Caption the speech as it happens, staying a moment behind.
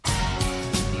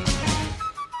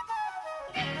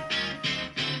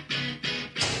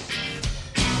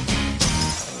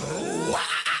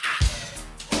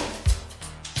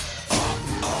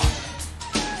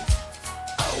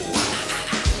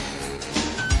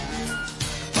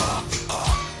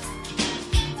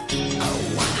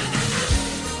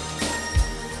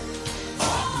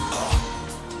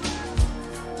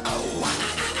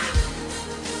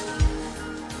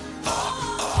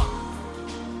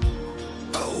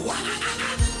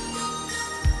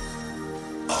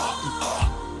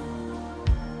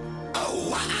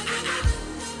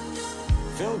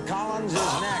Collins is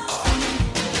next.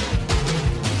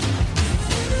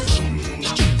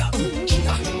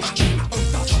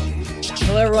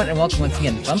 Hello, everyone, and welcome once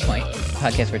again to Fun Point, a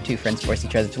podcast where two friends force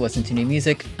each other to listen to new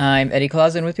music. I'm Eddie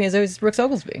Claus, and with me, as always, is Brooks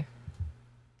Oglesby.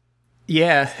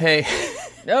 Yeah, hey.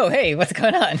 Oh, hey, what's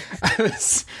going on?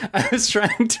 I was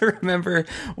trying to remember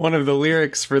one of the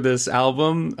lyrics for this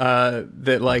album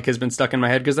that like has been stuck in my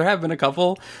head because there have been a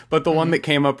couple, but the one that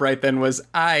came up right then was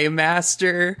 "I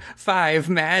master five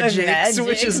magics,"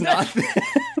 which is not.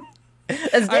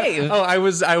 That's Dave. I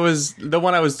was the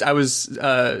one I was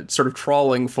sort of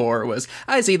trawling for was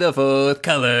 "I see the fourth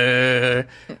color,"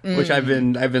 which I've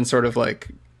been sort of like,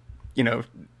 you know,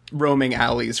 roaming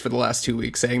alleys for the last 2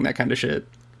 weeks saying that kind of shit.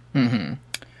 Mm-hmm.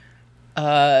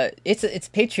 It's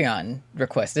Patreon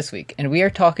request this week, and we are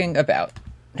talking about,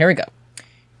 here we go,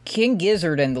 King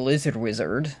Gizzard and the Lizard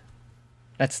Wizard.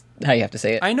 That's how you have to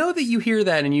say it. I know that you hear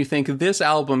that and you think this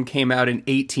album came out in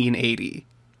 1880.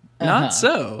 Not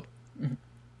so.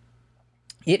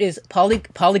 It is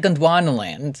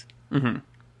Polygondwanaland. Mm-hmm.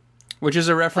 Which is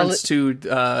a reference to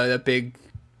a big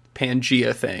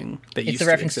Pangea thing that used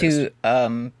to exist. It's a reference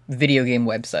to video game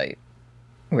website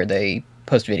where they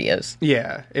post videos.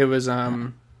 Yeah, it was. Yeah,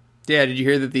 did you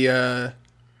hear that the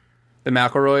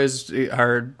McElroys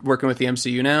are working with the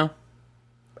MCU now?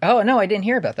 Oh no, I didn't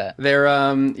hear about that. They're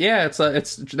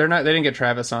they're not, they didn't get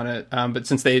Travis on it, but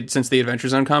since the Adventure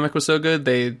Zone comic was so good,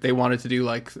 they wanted to do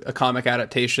like a comic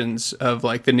adaptations of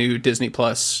like the new Disney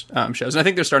Plus shows, and I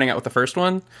think they're starting out with the first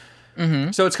one.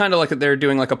 Mm-hmm. So it's kind of like they're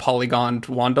doing like a Polygon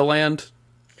Wandaland.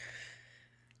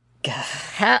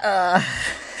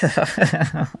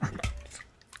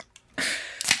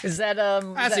 Is that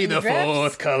I see the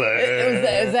fourth color.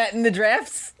 Is that in the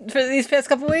drafts for these past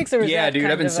couple weeks? Or was yeah, that dude,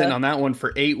 I've been sitting on that one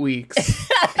for 8 weeks.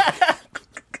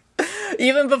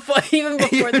 even before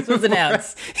this was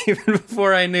announced. Even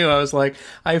before I knew, I was like,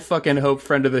 I fucking hope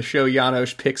friend of the show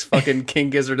Janosch picks fucking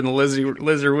King Gizzard and the Lizard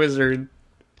Wizard.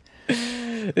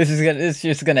 This is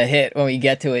just gonna hit when we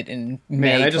get to it in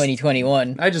May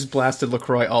 2021. I just blasted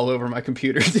LaCroix all over my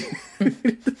computer.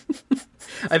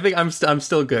 I think I'm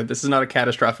still good. This is not a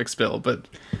catastrophic spill, but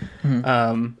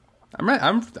I'm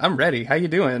ready. How you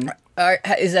doing?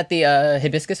 Is that the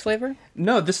hibiscus flavor?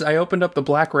 No, I opened up the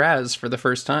Black Raz for the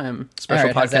first time.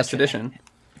 Special podcast edition.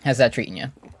 How's that treating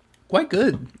you? Quite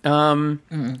good.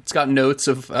 It's got notes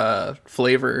of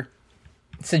flavor.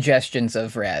 Suggestions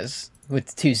of Raz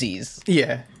with 2 Z's.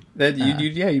 Yeah.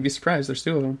 You'd be surprised. There's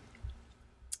 2 of them.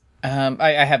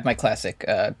 I have my classic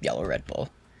yellow Red Bull.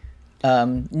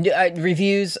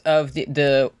 Reviews of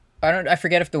the I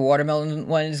forget if the watermelon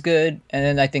one is good, and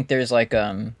then I think there's like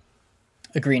a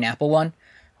green apple one.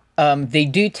 They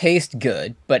do taste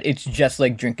good, but it's just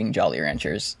like drinking Jolly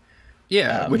Ranchers.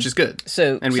 Yeah, which is good.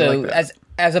 And we like that.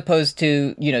 As opposed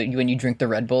to, you know, when you drink the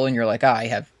Red Bull and you're like, I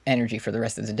have energy for the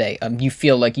rest of the day. You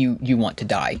feel like you want to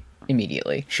die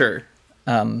immediately. Sure.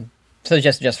 So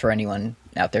just for anyone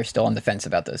out there still on the fence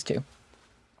about those two.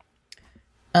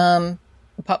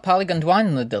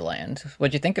 Polygondwanaland,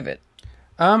 what'd you think of it?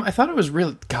 I thought it was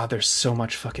really... God, there's so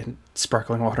much fucking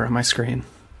sparkling water on my screen.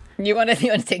 You want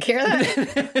to take care of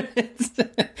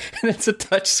that? It's a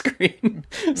touch screen,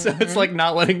 so it's like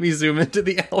not letting me zoom into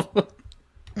the album.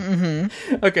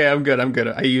 Mm-hmm. Okay, I'm good.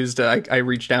 I used. I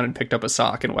reached down and picked up a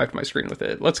sock and wiped my screen with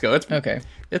it. Let's go. It's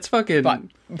fucking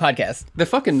podcast. The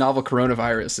fucking novel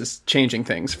coronavirus is changing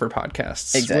things for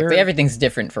podcasts. Exactly. Everything's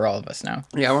different for all of us now.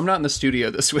 Yeah, well, I'm not in the studio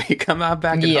this week. I'm not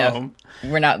back at home.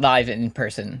 We're not live in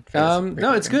person.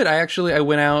 No, it's good. I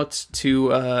went out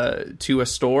to a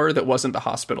store that wasn't the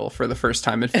hospital for the first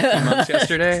time in 15 months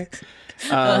yesterday.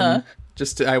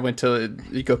 I went to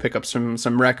go pick up some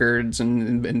records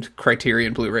and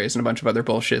Criterion Blu-rays and a bunch of other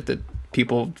bullshit that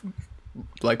people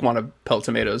like want to pelt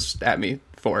tomatoes at me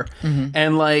for. Mm-hmm.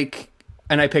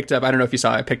 And I picked up, I don't know if you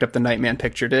saw, I picked up the Nightman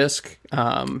picture disc.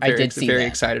 I did see very that.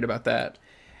 Excited about that.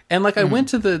 And I went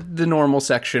to the normal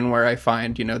section where I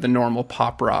find, you know, the normal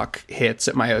pop rock hits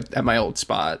at my old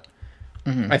spot.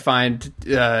 Mm-hmm. I find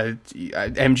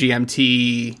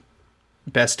MGMT,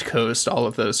 Best Coast, all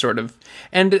of those sort of,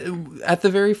 and at the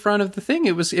very front of the thing,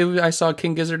 I saw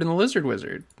King Gizzard and the Lizard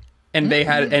Wizard, and they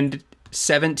had, and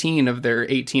 17 of their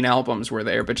 18 albums were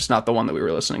there, but just not the one that we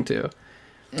were listening to.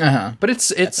 But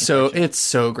it's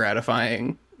so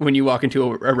gratifying when you walk into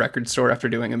a record store after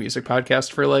doing a music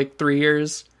podcast for like 3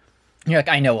 years. You're like,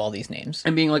 I know all these names,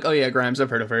 and being like, oh yeah, Grimes, I've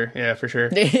heard of her, yeah, for sure.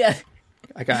 Yeah.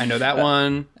 I know that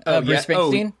one. Oh Bruce yeah.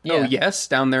 Springsteen? Oh yes,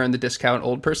 down there in the discount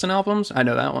old person albums. I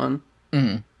know that one.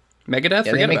 Mm-hmm. Megadeth,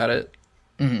 forget about it.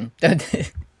 Mm-hmm.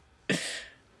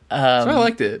 So I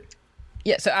liked it.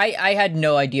 Yeah, so I had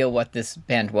no idea what this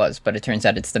band was, but it turns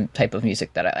out it's the type of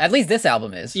music that at least this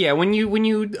album is. Yeah, when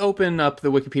you open up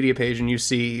the Wikipedia page and you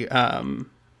see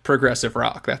progressive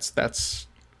rock, that's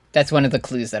one of the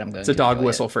clues that I'm going to. It's a dog enjoy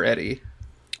whistle it. for Eddie.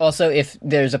 Also, if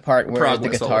there's a part where Prog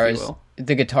whistle, if you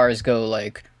the guitars go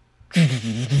like,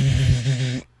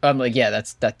 I'm like, yeah,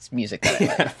 that's music that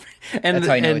I like. And that's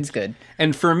how I know it's good.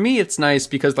 And for me, it's nice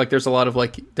because like there's a lot of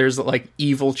there's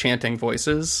evil chanting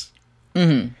voices.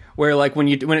 Mm-hmm. Where like when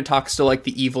it talks to like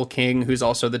the evil king who's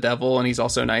also the devil and he's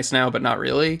also nice now but not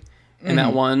really in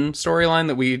that one storyline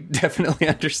that we definitely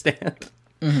understand.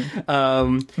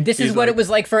 This is what it was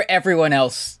like for everyone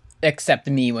else except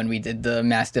me when we did the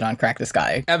Mastodon Crack the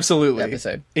Sky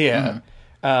episode. Yeah.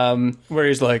 Where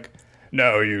he's like,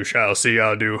 now you shall see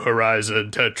I do horizon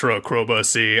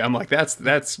tetrachromacy. I'm like, that's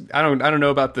I don't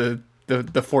know about the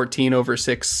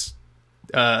 14/6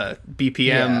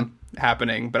 BPM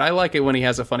happening, but I like it when he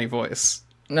has a funny voice.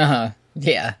 Yeah,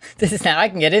 this is now I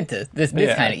can get into this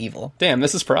kind of evil. Damn,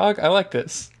 this is prog. I like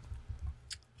this.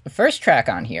 The first track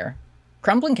on here,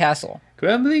 Crumbling Castle.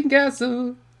 Crumbling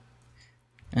Castle.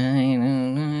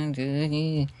 In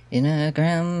a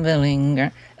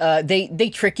crumbling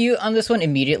they trick you on this one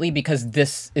immediately because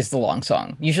this is the long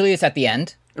song. Usually it's at the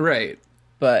end, right?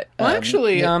 But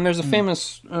actually, there's a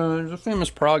famous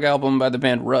prog album by the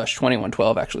band Rush.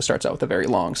 2112 actually starts out with a very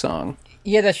long song.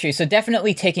 Yeah, that's true. So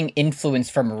definitely taking influence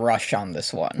from Rush on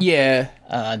this one. Yeah.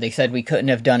 They said we couldn't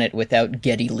have done it without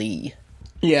Geddy Lee.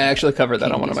 Yeah, I actually covered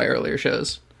that on one of my earlier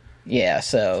shows. Yeah,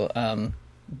 so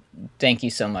thank you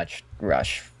so much,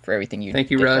 Rush, for everything you did. Thank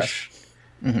you, Rush.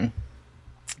 Mm-hmm.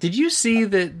 Did you see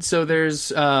that? So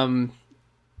there's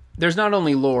not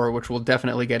only lore, which we'll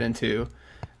definitely get into.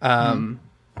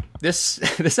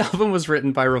 This album was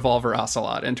written by Revolver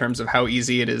Ocelot in terms of how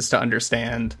easy it is to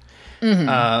understand.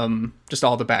 Just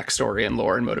all the backstory and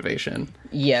lore and motivation.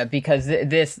 Yeah, because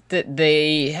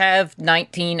they have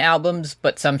 19 albums,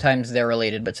 but sometimes they're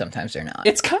related, but sometimes they're not.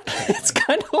 It's kind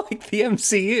of like the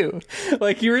MCU.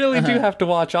 Like you really do have to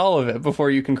watch all of it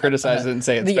before you can criticize it and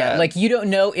say it's bad. Like you don't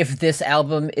know if this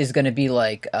album is going to be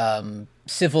like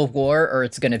Civil War or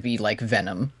it's going to be like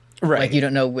Venom. Right. Like you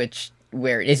don't know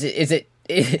where is it.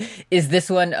 Is this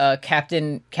one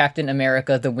Captain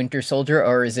America the Winter Soldier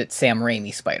or is it Sam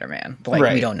Raimi Spider-Man?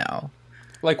 Like we don't know.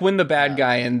 Like when the bad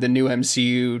guy in the new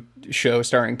MCU show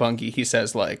starring Bungie, he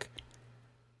says like,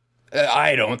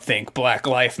 I don't think Black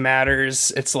Life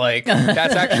Matters. It's like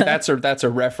that's a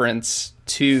reference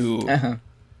to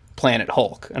Planet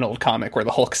Hulk, an old comic where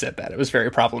the Hulk said that. It was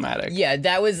very problematic. Yeah,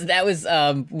 that was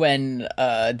when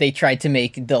they tried to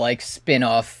make the like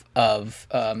spin-off of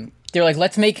they're like,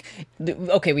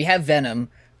 we have Venom,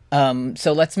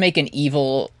 so let's make an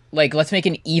evil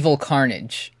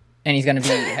Carnage, and he's gonna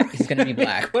be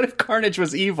black. What if Carnage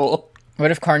was evil?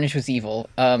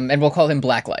 And we'll call him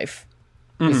Black Life.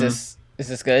 Mm-hmm. Is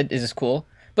this good? Is this cool?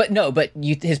 But no,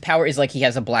 his power is like he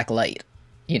has a black light,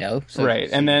 you know? So, right,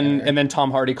 and then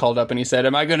Tom Hardy called up and he said,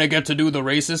 "Am I gonna get to do the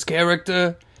racist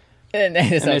character?" And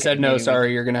they said, "No,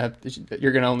 sorry, you're gonna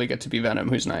only get to be Venom,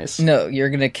 who's nice." No, you're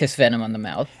gonna kiss Venom on the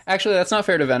mouth. Actually, that's not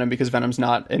fair to Venom because Venom's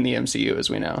not in the MCU as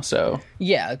we know. So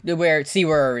yeah, we're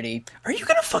already. Are you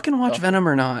gonna fucking watch Venom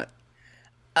or not?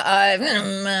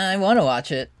 I want to watch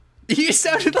it. You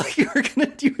sounded like you were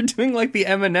doing like the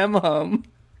Eminem hum.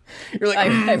 You're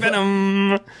like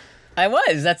Venom. I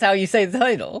was. That's how you say the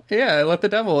title. Yeah, let the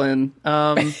devil in.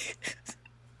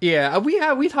 Yeah,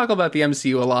 we talk about the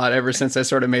MCU a lot ever since I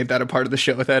sort of made that a part of the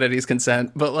show without Eddie's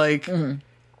consent. But like,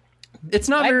 it's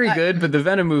not very good. But the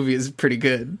Venom movie is pretty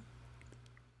good.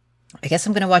 I guess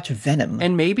I'm gonna watch Venom,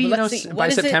 and maybe by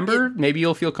September, maybe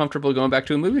you'll feel comfortable going back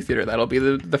to a movie theater. That'll be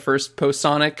the first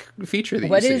post-Sonic feature that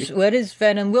you see. What is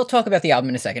Venom? We'll talk about the album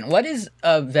in a second. What is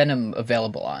Venom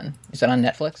available on? Is it on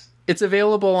Netflix? It's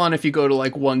available on if you go to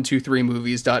like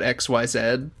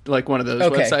 123movies.xyz, like one of those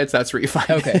websites. That's where you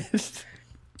find it.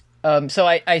 So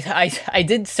I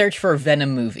did search for a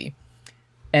Venom movie,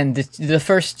 and the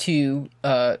first two.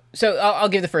 So I'll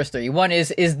give the first three. One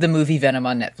is the movie Venom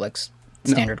on Netflix?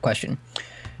 Standard question.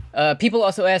 People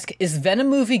also ask, is Venom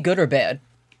movie good or bad?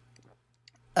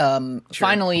 Sure.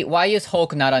 Finally, why is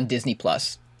Hulk not on Disney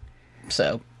Plus?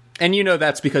 So, and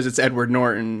that's because it's Edward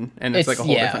Norton, and it's like a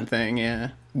whole different thing.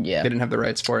 Yeah. They didn't have the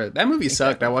rights for it. That movie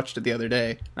sucked. I watched it the other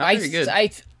day. Not very good. I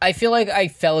feel like I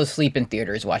fell asleep in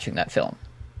theaters watching that film.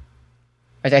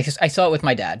 I saw it with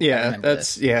my dad.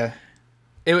 Yeah,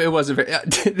 It wasn't very.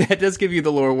 That does give you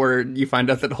the lore where you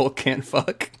find out that Hulk can't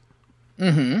fuck.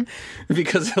 Mm-hmm.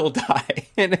 Because he'll die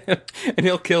and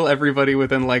he'll kill everybody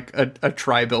within like a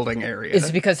tri-building area. Is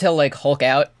it because he'll like Hulk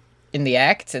out? in the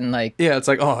act, and like Yeah, it's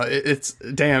like, oh, it's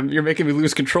damn, you're making me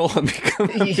lose control. I'm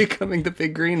becoming the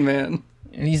big green man.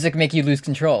 music make you lose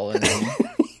control. And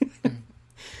then,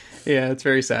 Yeah, it's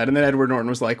very sad. And then Edward Norton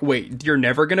was like, wait, you're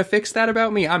never going to fix that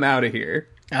about me? I'm out of here.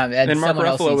 and And Mark someone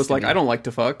else Ruffalo needs was to like, be- I don't like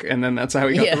to fuck. And then that's how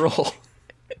he got Yeah. the role.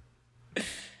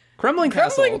 Crumbling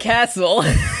Crumbling Castle.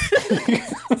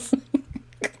 Castle.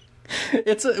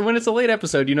 When it's a late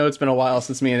episode, you know it's been a while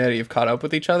since me and Eddie have caught up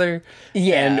with each other.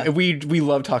 Yeah. And we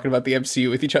love talking about the MCU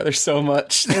with each other so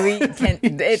much.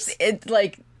 It's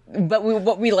like, but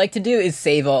what we like to do is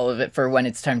save all of it for when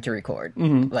it's time to record.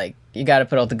 Mm-hmm. Like, you got to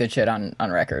put all the good shit on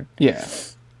record. Yeah.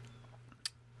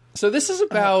 So this is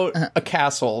about a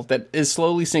castle that is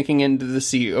slowly sinking into the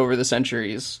sea over the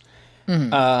centuries.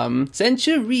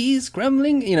 Centuries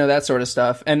crumbling, that sort of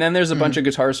stuff. And then there's a bunch of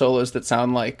guitar solos that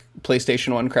sound like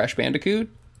PlayStation 1 Crash Bandicoot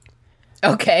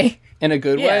Okay. in a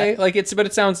good Yeah. way. But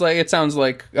it sounds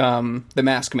like the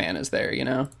Mask Man is there,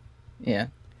 Yeah.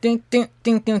 Ding, ding,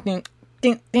 ding, ding, ding,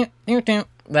 ding, ding, ding, ding.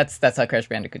 That's how Crash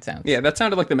Bandicoot sounds. Yeah, that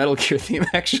sounded like the Metal Gear theme,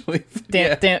 actually. Ding,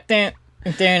 Yeah. ding, ding,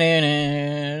 ding, ding,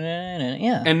 ding, ding.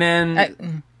 Yeah. And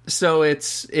then, so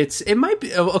it might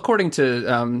be, according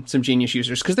to some Genius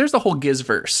users, because there's the whole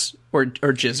Gizverse or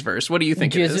Jizverse. What do you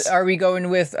think it is? Are we going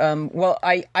with well,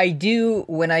 I do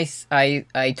when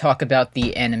I talk about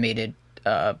the animated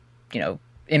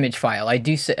image file. I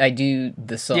do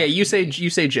the song. Yeah, you say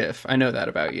GIF. I know that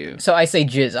about you. So I say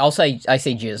Jizz. I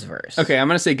say Jizzverse. Okay, I'm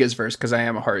gonna say Gizverse because I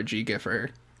am a hard G Giffer.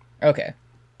 Okay.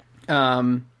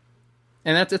 And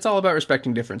it's all about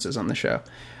respecting differences on the show.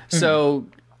 So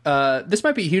this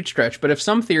might be a huge stretch, but if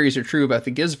some theories are true about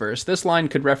the Gizverse, this line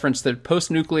could reference the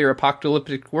post-nuclear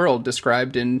apocalyptic world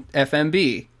described in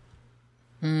FMB.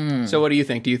 So what do you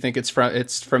think? Do you think it's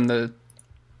from the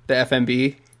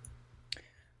FMB?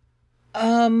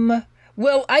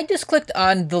 Well, I just clicked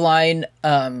on the line,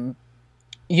 and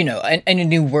a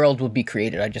new world will be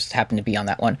created. I just happened to be on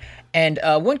that one. And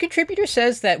one contributor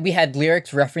says that we had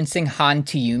lyrics referencing Han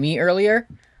Tiyumi earlier.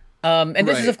 And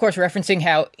this is, Right. of course, referencing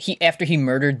how after he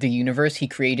murdered the universe, he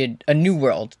created a new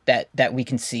world that we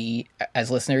can see as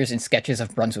listeners in sketches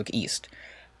of Brunswick East.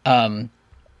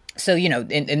 So,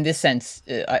 in this sense,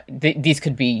 these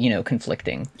could be,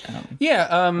 conflicting.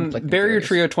 Barrier theories.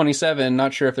 Trio 27,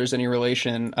 not sure if there's any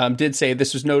relation, did say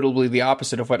this was notably the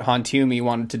opposite of what Han Tiyumi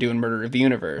wanted to do in Murder of the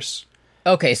Universe.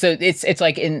 Okay, so it's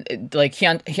like Han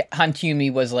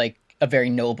Tiyumi was like a very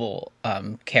noble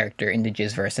character in the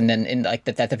Jizzverse, and then in like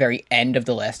at the very end of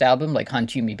the last album, like Han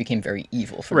Tiyumi became very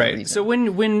evil for no Right. reason. So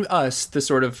when us, the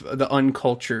sort of the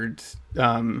uncultured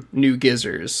new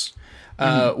Gizzers,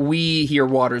 we hear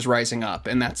waters rising up,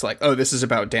 and that's like, oh, this is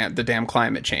about the damn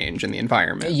climate change and the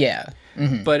environment. Yeah.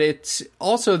 But it's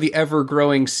also the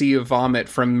ever-growing sea of vomit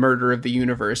from Murder of the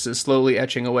Universe is slowly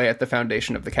etching away at the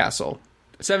foundation of the castle.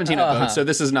 17 upvotes, so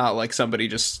this is not like somebody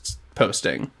just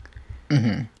posting.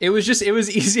 It was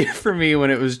easier for me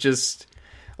when it was just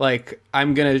like,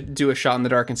 I'm gonna do a shot in the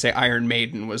dark and say Iron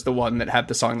Maiden was the one that had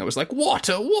the song that was like,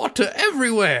 water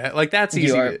everywhere. Like, that's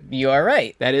easy. You are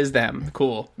right. That is them.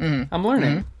 Cool. I'm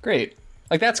learning. Great.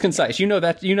 Like, that's concise. You know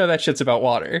that shit's about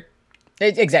water.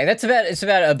 Exactly. It's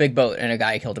about a big boat and a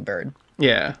guy killed a bird.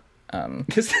 Yeah.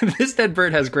 Because this dead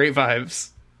bird has great vibes.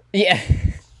 Yeah.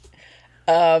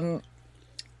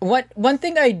 One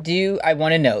thing I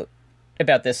want to note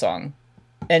about this song,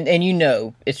 and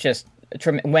it's just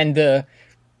when the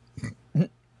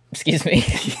excuse me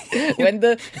when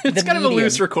the It's kind of a medium-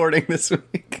 loose recording this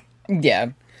week.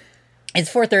 Yeah, it's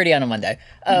 4:30 on a Monday.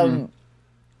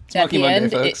 It's Monkey Monday,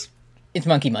 folks. It's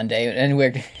Monkey Monday, and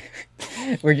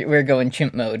we're going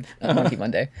chimp mode on Monkey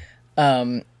Monday.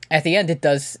 At the end,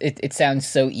 it sounds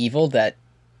so evil that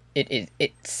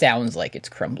it sounds like it's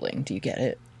crumbling. Do you get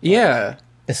it? Yeah.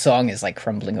 The song is like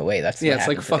crumbling away. That's Yeah, what it's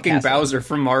like happens to the fucking castle. Bowser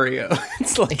from Mario.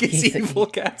 It's like his He's- evil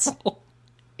castle.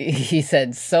 He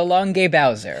said, "So long, gay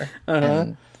Bowser."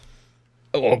 And,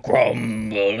 oh,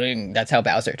 crumbling. That's how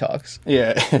Bowser talks.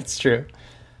 Yeah, it's true.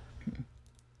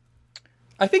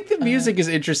 I think the music is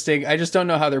interesting. I just don't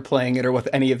know how they're playing it or what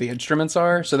any of the instruments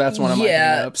are. So that's one of my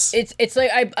hang-ups. It's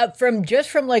like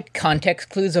from like context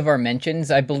clues of our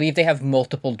mentions, I believe they have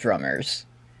multiple drummers,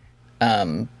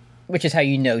 which is how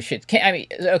you know shit.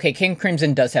 King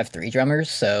Crimson does have 3 drummers,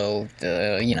 so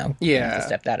you need to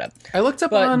step that up. I looked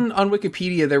up on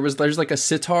Wikipedia. There's like a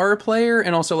sitar player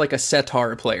and also like a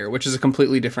setar player, which is a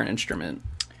completely different instrument.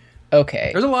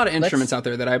 Okay, There's a lot of instruments out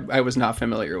there that I was not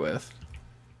familiar with.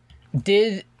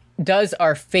 does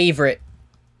our favorite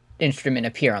instrument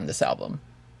appear on this album?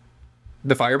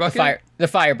 The fire bucket? The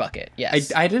fire bucket,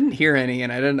 yes. I didn't hear any,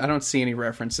 and I don't see any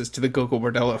references to the Gogo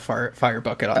Bordello fire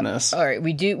bucket on this. All right,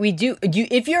 we do.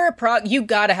 If you're a prog, you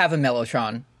gotta have a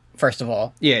Mellotron, first of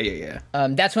all. Yeah.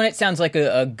 That's when it sounds like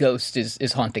a ghost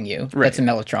is haunting you. Right. That's a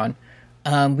Mellotron.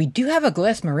 We do have a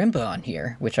glass marimba on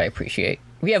here, which I appreciate.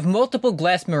 We have multiple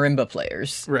glass marimba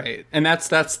players. Right, and that's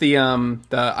the iPhone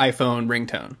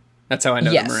ringtone. That's how I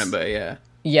know the marimba. Yeah.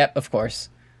 Yep, of course.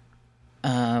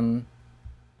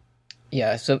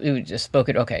 Yeah, so it just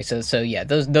spoken. Okay, so yeah,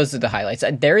 those are the highlights.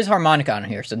 There is harmonica on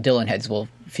here, so Dylan heads will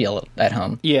feel at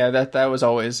home. Yeah, that was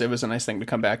always, it was a nice thing to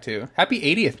come back to. Happy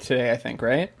 80th today, I think,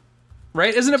 right?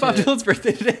 Right? Isn't it Bob Dylan's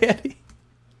birthday today, Eddie?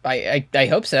 I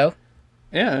hope so.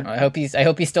 Yeah. I hope he's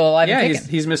still alive. Yeah, and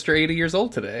he's Mr. 80 years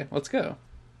old today. Let's go.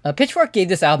 Pitchfork gave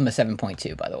this album a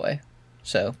 7.2, by the way.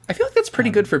 So I feel like that's pretty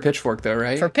good for Pitchfork, though,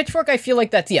 right? For Pitchfork, I feel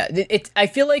like that's I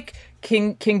feel like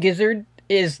King Gizzard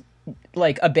is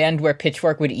like a band where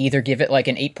Pitchfork would either give it like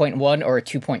an 8.1 or a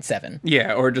 2.7.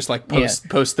 Yeah, or just like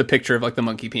post the picture of like the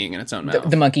monkey peeing in its own mouth.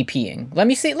 The monkey peeing.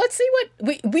 Let's see what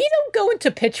we don't go into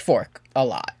Pitchfork a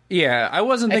lot. Yeah, I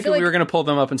wasn't thinking we were going to pull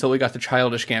them up until we got to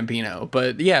Childish Gambino,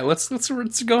 but yeah, let's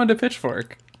go into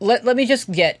Pitchfork. Let me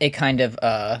just get a kind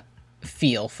of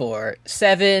feel for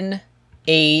 7,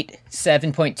 8,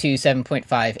 7.2,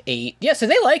 7.5, 8. Yeah, so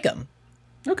they like them.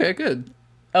 Okay, good.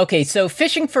 Okay, so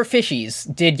Fishing for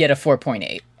Fishies did get a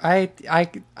 4.8.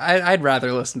 I'd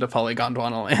rather listen to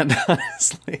Polygondwana Land,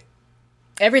 honestly.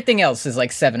 Everything else is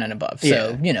like 7 and above.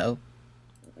 So,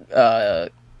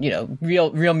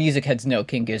 real music heads know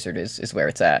King Gizzard is where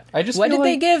it's at. I just what feel did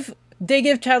like... they give? They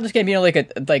give Childish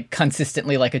Gambino like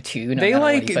consistently like a 2. They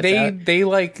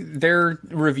their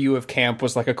review of Camp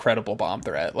was like a credible bomb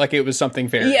threat. Like it was something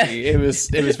very it was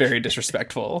very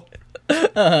disrespectful.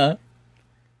 Uh-huh.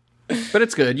 But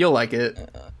it's good. You'll like it.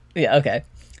 Yeah, okay.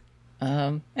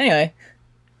 Anyway.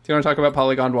 Do you want to talk about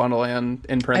Polygondwana Land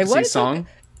in parentheses song?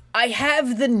 I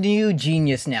have the new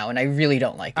Genius now, and I really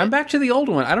don't like it. I'm back to the old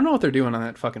one. I don't know what they're doing on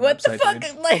that fucking website, What the fuck?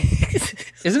 Dude.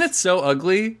 Like... Isn't it so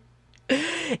ugly?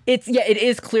 It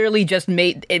is clearly just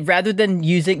made it, rather than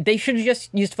using, they should have just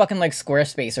used fucking like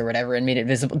Squarespace or whatever and made it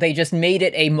visible. They just made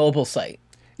it a mobile site.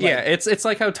 Yeah, it's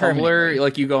like how Tumblr,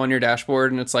 like you go on your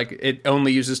dashboard and it's like it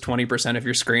only uses 20% of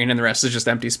your screen and the rest is just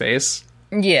empty space.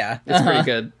 Yeah. It's pretty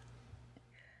good.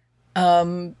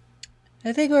 I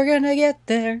think we're gonna get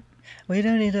there. We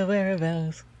don't need to wear a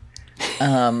vest.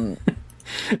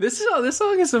 This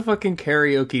song is a fucking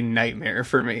karaoke nightmare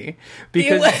for me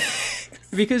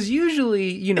because usually,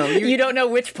 you don't know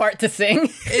which part to sing.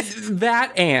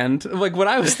 That and like what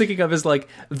I was thinking of is like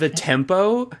the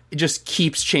tempo just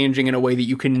keeps changing in a way that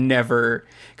you can never,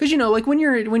 because like when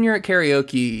you're at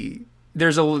karaoke,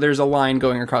 there's a line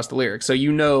going across the lyrics,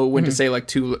 so when to say like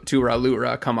Tura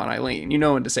Lura, come on Eileen, you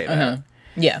know when to say that. Uh-huh.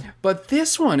 Yeah, but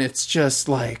this one it's just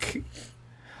like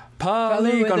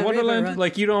Polygon Wonderland.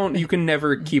 Like you can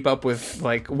never keep up with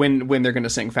like when they're going to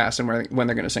sing fast and when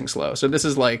they're going to sing slow. So this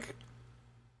is like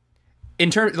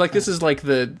this is like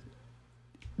the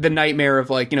nightmare of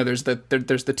like, there's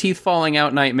the teeth falling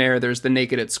out nightmare, there's the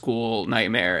naked at school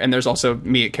nightmare, and there's also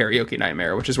me at karaoke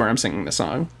nightmare, which is where I'm singing the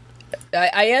song.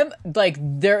 I am like,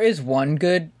 there is one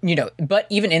good, but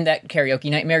even in that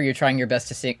karaoke nightmare, you're trying your best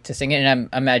to sing it, and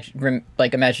I'm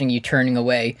imagining you turning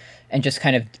away and just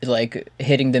kind of like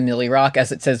hitting the Millie Rock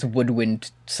as it says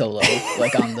woodwind solo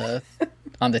like on the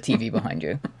TV behind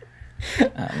you.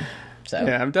 So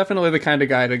yeah, I'm definitely the kind of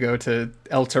guy to go to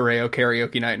El Toreo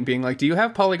karaoke night and being like, "Do you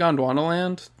have Polygondwana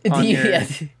Land on your?"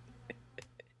 Yes.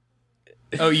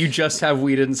 Oh, you just have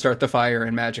We Didn't Start the Fire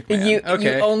and Magic Man.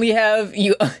 Okay.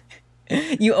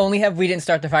 You only have We Didn't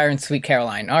Start the Fire and Sweet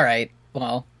Caroline. All right.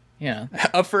 Well,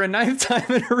 up for a 9th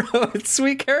time in a row. It's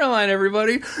Sweet Caroline,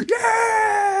 everybody.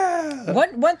 Yeah.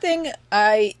 One thing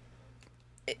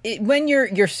when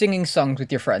you're singing songs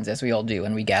with your friends, as we all do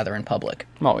when we gather in public,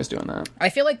 I'm always doing that. I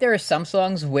feel like there are some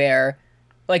songs where,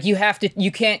 like, you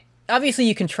can't. Obviously,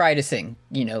 you can try to sing,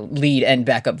 lead and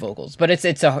backup vocals, but it's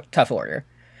a tough order.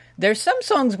 There's some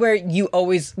songs where you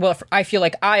always, I feel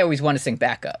like I always want to sing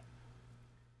backup.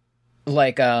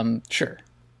 Like, sure.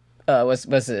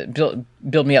 Was it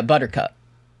Build Me Up Buttercup?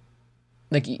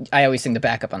 Like, I always sing the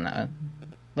backup on that one.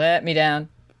 Let me down.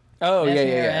 Oh,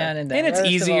 yeah. And it's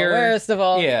easier. Worst of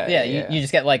all. Yeah. You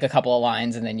just get like a couple of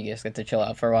lines and then you just get to chill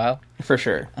out for a while. For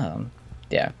sure.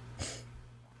 Yeah.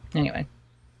 Anyway.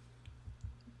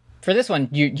 For this one,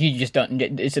 you just don't,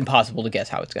 it's impossible to guess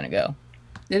how it's going to go.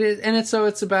 It is, and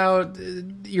it's about,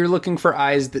 you're looking for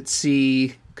eyes that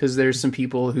see, because there's some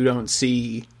people who don't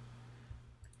see.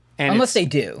 And Unless they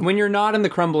do. When you're not in the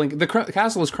crumbling, the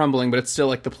castle is crumbling, but it's still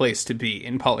like the place to be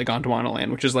in Polygon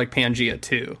Land, which is like Pangea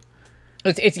 2.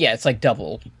 It's like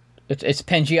double. It's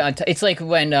Pangea on it's like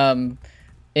when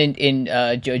in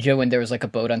JoJo when there was like a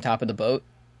boat on top of the boat.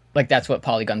 Like that's what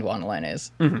Polygon Land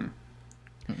is. Mm-hmm.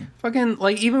 Fucking,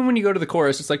 like, even when you go to the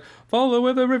chorus, it's like, follow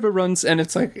where the river runs, and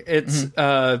it's like, it's,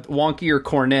 Wonky or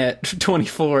Cornet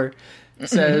 24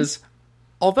 says,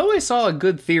 although I saw a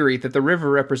good theory that the river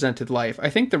represented life, I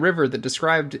think the river that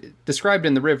described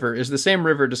in the river is the same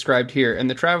river described here, and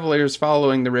the travelers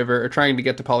following the river are trying to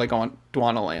get to Polygon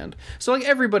Land. So, like,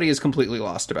 everybody is completely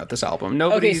lost about this album.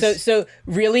 Nobody's... Okay, so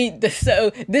really,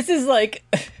 so this is like,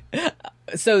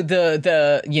 so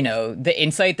the you know, the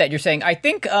insight that you're saying, I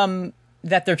think,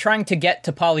 that they're trying to get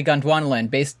to Polygon Land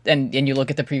based, and you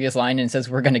look at the previous line and it says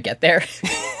we're gonna get there.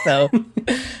 So,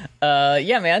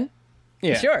 yeah, man.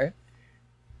 Yeah. Sure.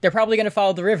 They're probably gonna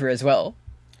follow the river as well.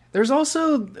 There's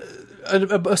also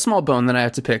a small bone that I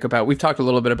have to pick about. We've talked a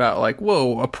little bit about, like,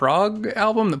 whoa, a prog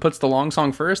album that puts the long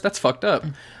song first? That's fucked up.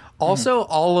 Also,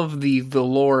 all of the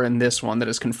lore in this one that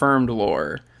is confirmed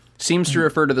lore seems to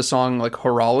refer to the song, like,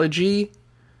 horology,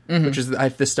 which is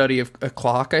the study of a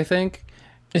clock, I think.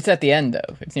 It's at the end,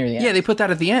 though. It's near the end. Yeah, they put that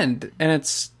at the end, and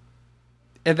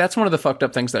that's one of the fucked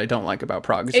up things that I don't like about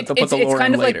prog, is that they'll put the lore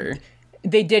in later. Like,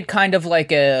 they did kind of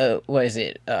like a, what is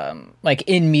it, like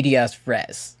in medias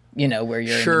res, you know, where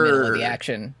you're in the middle of the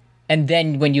action. And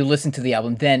then when you listen to the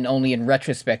album, then only in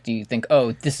retrospect do you think,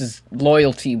 oh, this is,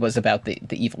 loyalty was about the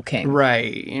evil king.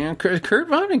 Right. You know, Kurt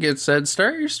Vonnegut said,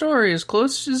 start your story as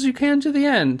close as you can to the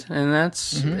end. And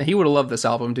that's, he would have loved this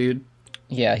album, dude.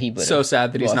 Yeah, he would. So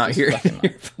sad that he's not here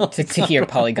to hear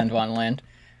Polygon Land.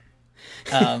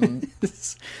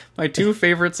 My two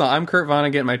favorite songs. I'm Kurt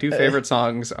Vonnegut. My two favorite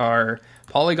songs are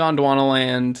Polygon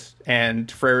Land and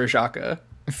Frere Jacques.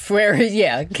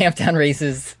 Yeah, Camptown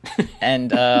Races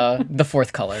and The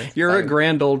Fourth Color. You're a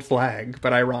grand old flag,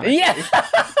 but ironically. Yeah.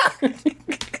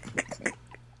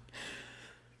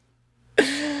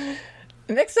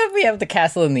 Next up, we have The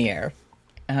Castle in the Air.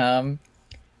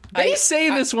 They say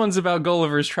this one's about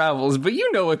Gulliver's Travels, but you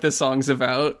know what this song's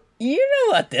about. You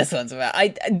know what this one's about. I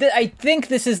think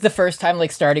this is the first time,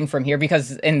 like, starting from here,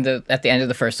 because at the end of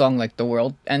the first song, like, the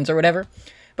world ends or whatever.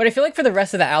 But I feel like for the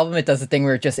rest of the album, it does the thing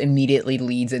where it just immediately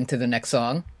leads into the next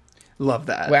song. Love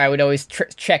that. Where I would always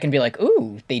check and be like,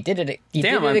 "Ooh, they did it!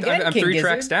 Damn, did it again, I'm King 3 Gizzard.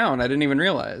 tracks down. I didn't even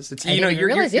realize. It's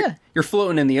You're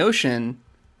floating in the ocean.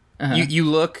 You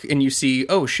look and you see,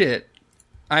 oh shit,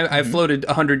 I floated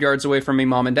 100 yards away from my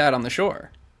mom and dad on the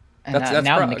shore. And That's now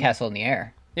I'm Prague. in the castle in the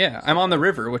air. Yeah, I'm on the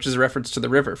river, which is a reference to the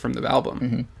river from the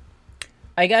album.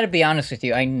 I gotta be honest with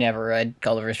you, I never read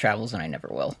Gulliver's Travels, and I never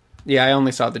will. Yeah, I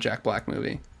only saw the Jack Black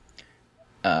movie.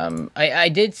 I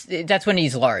did. That's when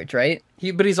he's large, right?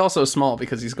 But he's also small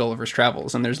because he's Gulliver's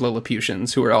Travels, and there's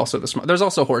Lilliputians who are also the small. There's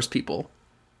also horse people.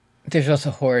 There's also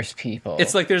horse people.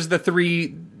 It's like there's the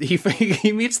three.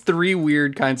 He meets 3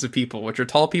 weird kinds of people, which are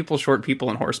tall people, short people,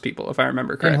 and horse people, if I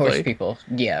remember correctly. And horse people,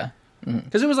 yeah.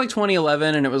 Because it was like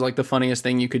 2011, and it was like the funniest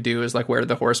thing you could do is like wear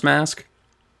the horse mask.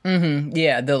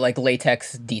 Yeah, the like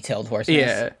latex detailed horse mask.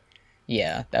 Yeah.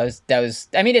 Yeah, that was.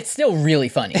 I mean, it's still really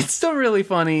funny. It's still really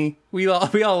funny. We all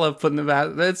love putting the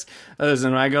mask.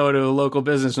 Listen, when I go to a local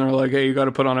business and they're like, "Hey, you got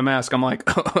to put on a mask," I'm like,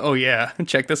 "Oh yeah,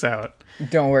 check this out."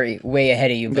 Don't worry, way ahead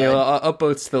of you, bud. Up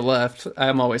boats to the left.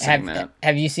 I'm always saying that.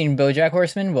 Have you seen BoJack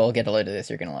Horseman? Well, get a load of this.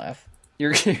 You're gonna laugh.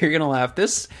 You're gonna laugh.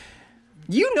 This,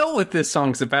 you know what this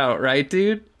song's about, right,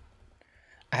 dude?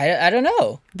 I don't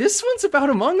know. This one's about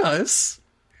Among Us.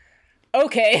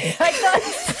 Okay, I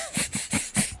thought.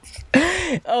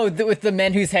 Oh, with the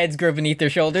men whose heads grow beneath their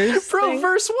shoulders? Bro,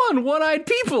 verse 1, one-eyed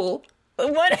people.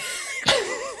 What?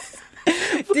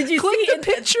 Did you Click see the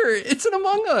picture? It's an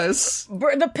Among Us.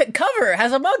 The cover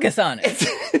has Among Us on it.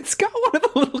 It's got one of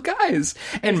the little guys.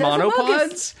 And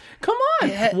monopods? Come on.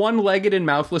 One-legged and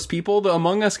mouthless people. The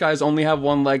Among Us guys only have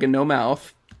one leg and no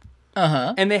mouth.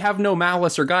 And they have no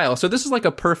malice or guile. So this is like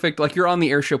a perfect, like you're on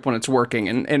the airship when it's working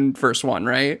in verse 1,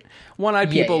 right?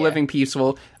 One-eyed people living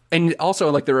peaceful. And also,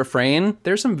 like, the refrain,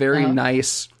 there's some very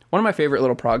nice... One of my favorite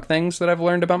little prog things that I've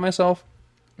learned about myself.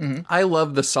 I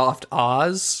love the soft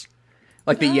ahs.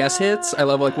 Like, the yes hits. I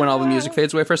love, like, when all the music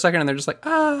fades away for a second and they're just like,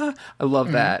 ah. I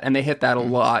love that. And they hit that a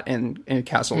lot in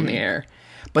Castle in the Air.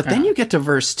 But then you get to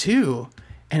verse 2,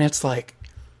 and it's like,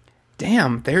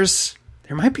 damn, there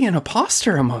might be an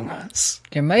imposter among us.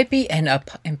 There might be an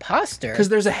imposter. Because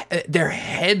their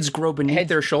heads grow beneath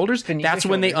their shoulders. That's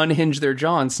when they unhinge their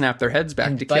jaw and snap their heads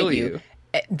back to kill you.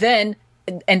 Then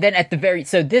at the very...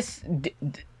 So this...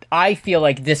 I feel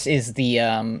like this is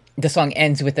the song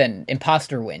ends with an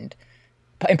imposter win.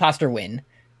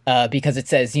 because it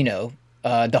says,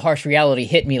 the harsh reality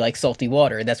hit me like salty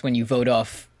water. That's when you vote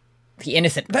off the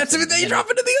innocent person. That's when they drop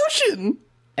into the ocean.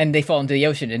 And they fall into the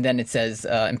ocean, and then it says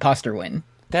imposter win.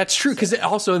 That's true, because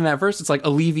also in that verse, it's like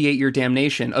alleviate your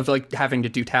damnation of like having to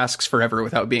do tasks forever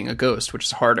without being a ghost, which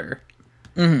is harder.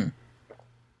 Mm-hmm.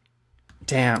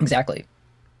 Damn. Exactly.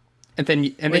 And then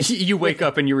you wake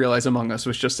up and you realize Among Us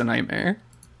was just a nightmare.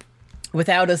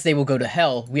 Without us, they will go to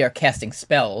hell. We are casting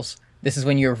spells. This is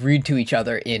when you're rude to each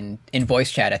other in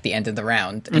voice chat at the end of the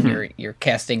round, and you're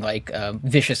casting like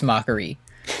vicious mockery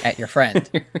at your friend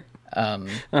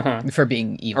for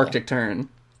being evil. Arctic Turn.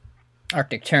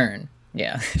 Arctic Turn.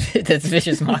 Yeah, that's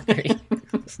vicious mockery.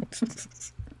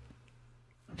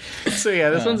 So yeah,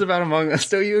 this one's about Among Us.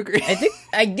 Don't you agree? I think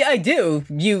I do.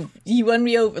 You won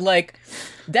me over. Like,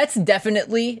 that's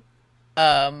definitely.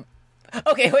 Okay,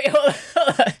 wait, hold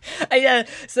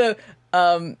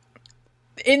on.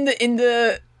 In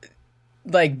the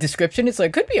like description, it's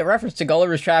like could be a reference to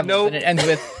Gulliver's Travels, Nope. and it ends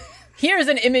with. Here's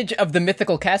an image of the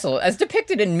mythical castle as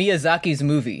depicted in Miyazaki's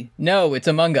movie. No, it's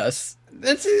Among Us.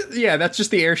 That's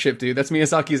just the airship, dude. That's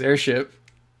Miyazaki's airship.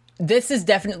 This is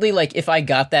definitely like if I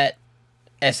got that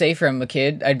essay from a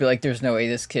kid, I'd be like, "There's no way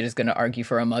this kid is going to argue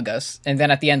for Among Us." And then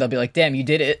at the end, I'll be like, "Damn, you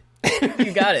did it!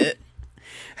 You got it."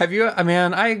 Have you?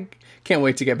 Man, I can't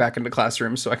wait to get back into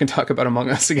classrooms so I can talk about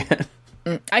Among Us again.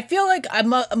 I feel like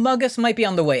Among Us might be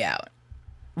on the way out.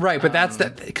 Right, but that's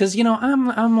that because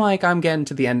I'm getting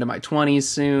to the end of my 20s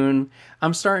soon.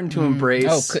 I'm starting to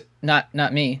embrace. Not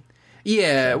me.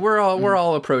 Yeah, we're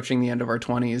all approaching the end of our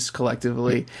 20s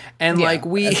collectively, and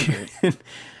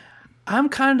I'm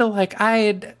kind of like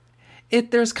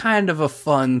there's kind of a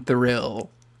fun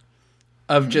thrill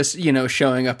of just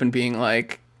showing up and being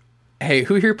like, hey,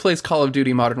 who here plays Call of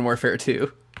Duty Modern Warfare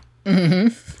 2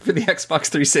 for the Xbox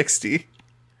 360?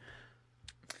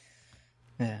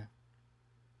 Yeah.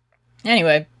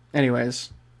 Anyways,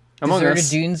 Among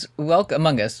Us.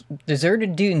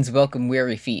 Deserted dunes welcome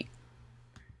weary feet.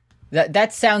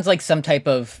 That sounds like some type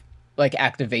of like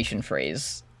activation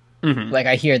phrase. Mm-hmm. Like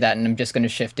I hear that and I'm just going to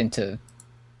shift into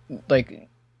like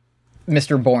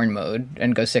Mr. Bourne mode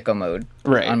and go sicko mode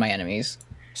on my enemies.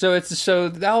 So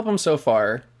the album so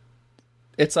far,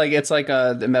 it's like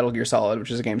the Metal Gear Solid, which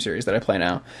is a game series that I play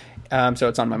now. So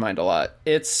it's on my mind a lot.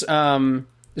 It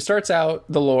starts out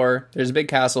the lore. There's a big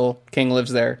castle. King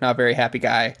lives there. Not a very happy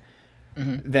guy.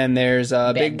 Mm-hmm. Then there's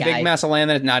a big mass of land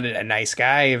that's not a nice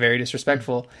guy, very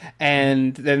disrespectful. Mm-hmm.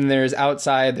 And then there's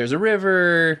outside, there's a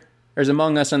river, there's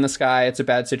Among Us in the sky. It's a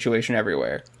bad situation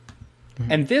everywhere.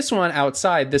 Mm-hmm. And this one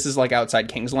outside, this is like outside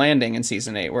King's Landing in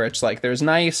Season 8, where it's like there's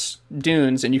nice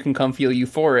dunes and you can come feel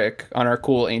euphoric on our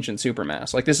cool ancient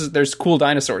supermass. Like there's cool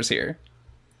dinosaurs here.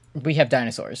 We have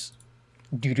dinosaurs.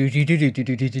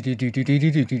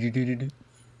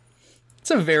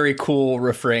 It's a very cool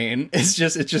refrain. It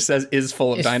just says is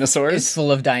full of dinosaurs. It's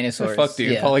full of dinosaurs. Oh, fuck,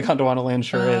 dude. Yeah. Polygondwana Land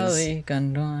sure is.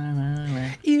 Polygondwana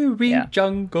Land. Eerie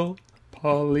jungle,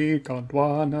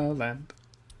 Polygondwana Land.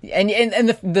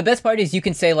 And the best part is you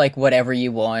can say like whatever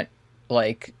you want.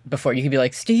 Like before, you could be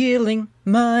like stealing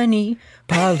money,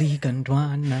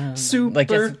 Polygondwana.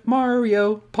 Super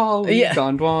Mario,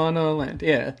 Polygondwana Land.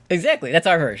 Yeah, exactly. That's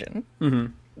our version.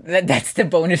 Mm-hmm. That's the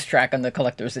bonus track on the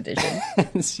collector's edition.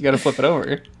 So you got to flip it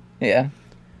over. Yeah.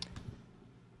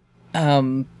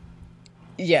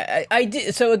 Yeah, I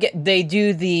did. So again, they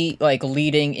do the like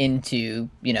leading into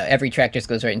every track just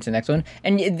goes right into the next one,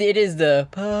 and it is the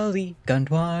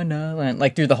Polygondwana Land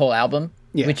like through the whole album.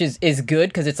 Yeah. Which is good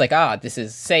because it's like this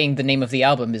is saying the name of the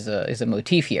album is a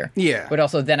motif here. Yeah. But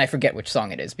also then I forget which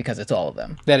song it is because it's all of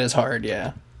them. That is hard,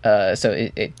 yeah. So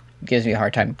it gives me a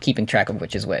hard time keeping track of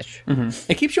which is which.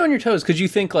 Mm-hmm. It keeps you on your toes because you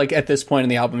think like at this point in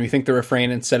the album you think the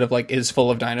refrain instead of like is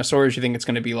full of dinosaurs you think it's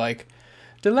going to be like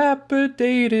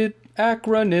dilapidated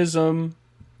acronism.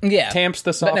 Yeah. Tamps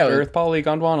the soft earth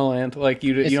Polygondwana Land. Like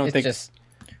you don't think just.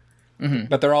 Mm-hmm.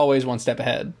 But they're always one step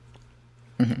ahead.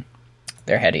 Mm-hmm.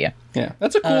 They're ahead of you. Yeah,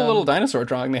 that's a cool little dinosaur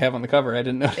drawing they have on the cover. I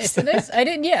didn't notice that. I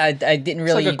didn't. Yeah, I didn't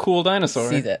really. It's like a cool dinosaur.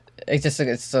 See that?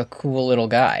 It's a cool little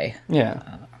guy.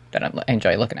 Yeah, that I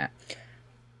enjoy looking at.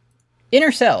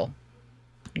 Inner Cell.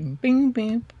 Bing, bing,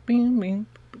 bing, bing, bing,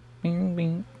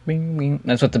 bing, bing, bing.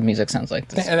 That's what the music sounds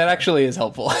like. And that actually is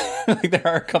helpful. Like there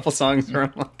are a couple songs where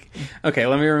I'm like, okay,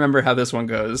 let me remember how this one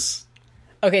goes.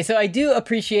 Okay, so I do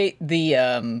appreciate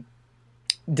the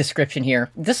description here.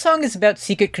 This song is about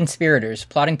secret conspirators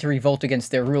plotting to revolt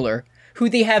against their ruler, who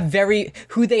they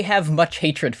have much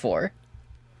hatred for.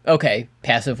 Okay,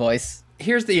 passive voice.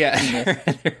 Here's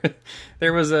the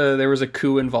there was a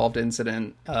coup involved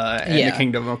incident in the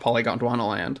kingdom of Polygon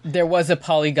Dwanaland. There was a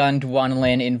Polygon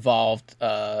Dwanaland involved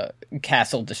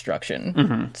castle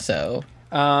destruction. So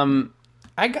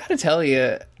I gotta tell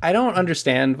you, I don't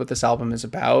understand what this album is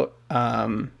about.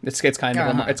 It's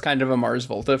kind of a Mars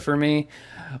Volta for me,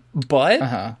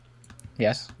 but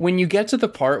yes, when you get to the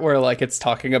part where like it's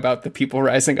talking about the people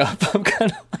rising up, I'm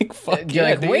kind of like, fuck you're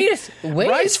yeah, like, dude. wait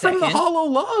Rise a second. from the hollow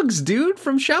logs, dude,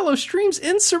 from shallow streams,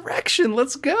 insurrection,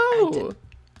 let's go.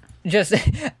 Just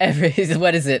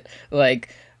what is it like?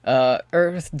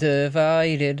 Earth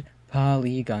divided,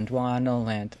 Polygon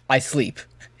Dwanaland. I sleep.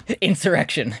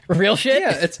 Insurrection. Real shit?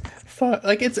 Yeah, it's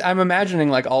like I'm imagining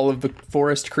like all of the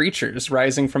forest creatures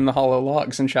rising from the hollow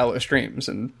logs and shallow streams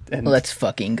and let's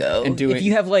fucking go. And doing, if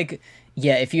you have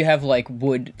like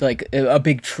wood, like a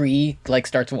big tree like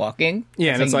starts walking.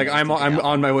 Yeah, and it's like I'm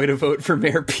on my way to vote for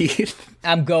Mayor Pete.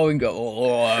 I'm going to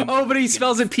oh, but he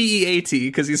spells it Peat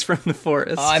because he's from the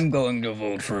forest. I'm going to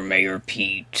vote for Mayor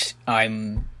Pete.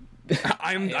 I'm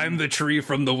the tree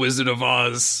from the Wizard of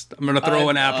Oz. I'm gonna throw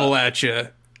an apple at you.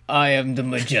 I am the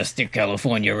majestic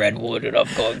California redwood, and I'm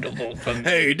going to vote for.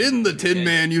 Hey, didn't the Tin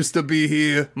Man used to be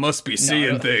here? Must be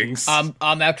seeing things. I'm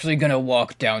actually gonna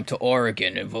walk down to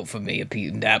Oregon and vote for Mayor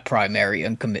Pete in that primary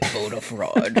and commit voter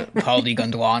fraud.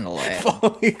 Polygon Dwanaland.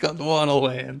 Polygon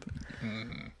Dwanaland.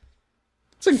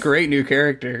 It's a great new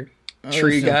character.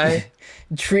 Tree guy.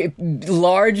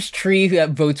 Large tree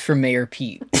that votes for Mayor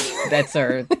Pete. That's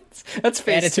our. That's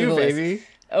phase 2, baby.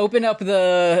 Open up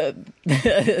the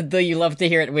you love to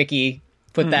hear it wiki.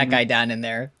 Put that guy down in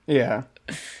there. Yeah.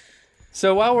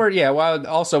 So while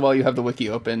you have the wiki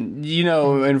open, you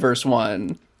know, in verse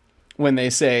 1, when they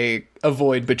say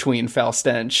avoid between foul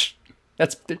stench,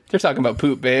 they're talking about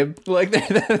poop, babe. Like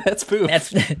that's poop.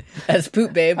 That's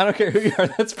poop, babe. I don't care who you are.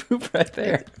 That's poop right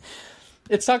there.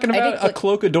 It's talking about a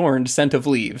cloak adorned scent of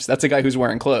leaves. That's a guy who's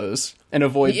wearing clothes. And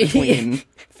avoid between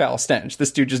foul stench.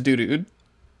 This dude just doo-dooed.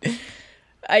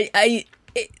 I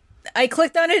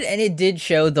clicked on it and it did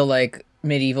show the like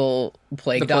medieval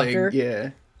plague doctor.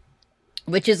 Yeah.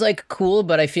 Which is like cool,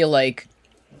 but I feel like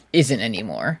isn't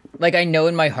anymore. Like I know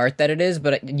in my heart that it is,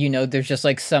 but you know, there's just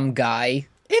like some guy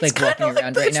like walking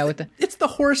around right now with the. It's the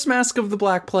horse mask of the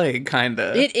Black Plague,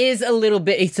 kinda. It is a little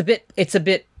bit. It's a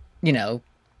bit. You know,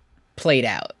 played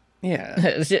out.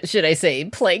 Yeah. Should I say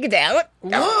plagued out?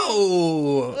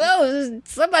 Whoa! Whoa!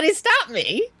 Somebody stop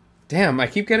me! Damn, I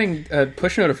keep getting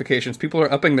push notifications. People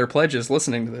are upping their pledges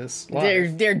listening to this.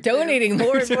 Live. They're donating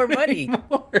more and more money.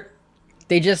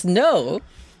 They just know.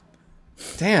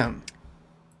 Damn.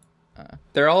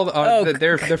 They're all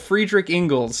they're Friedrich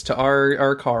Engels to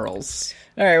our Carls.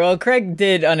 All right. Well, Craig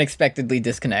did unexpectedly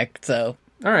disconnect, so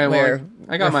all right. Well,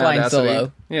 I got my audacity.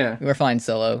 Solo. Yeah, we're flying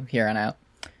solo here on out.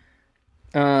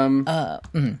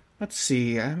 Let's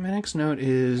see. My next note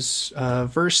is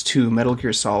verse 2, Metal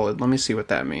Gear Solid. Let me see what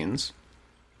that means.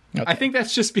 Okay. I think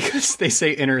that's just because they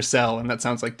say inner cell, and that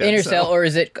sounds like Dead inner Cell. Or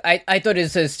is it? I thought it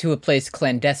says to a place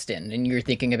clandestine, and you're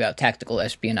thinking about tactical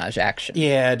espionage action.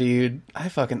 Yeah, dude.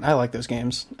 I like those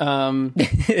games.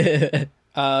 And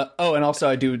also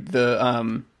I do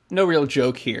the no real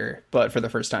joke here, but for the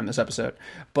first time this episode.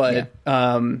 But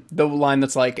the line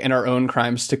that's like, "And our own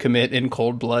crimes to commit in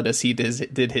cold blood as he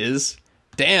did his."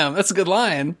 Damn, that's a good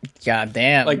line. God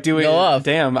damn. Like doing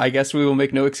damn, I guess we will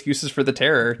make no excuses for the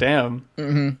terror. Damn.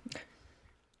 Mm-hmm.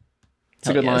 It's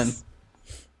a good line.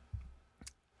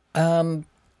 Well,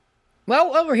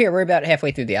 while we're here, we're about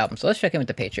halfway through the album, so let's check in with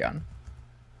the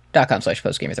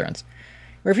Patreon.com/postgameofthrones.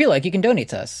 Where if you like, you can donate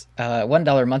to us.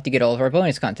 $1 a month to get all of our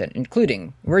bonus content,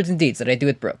 including Words and Deeds that I do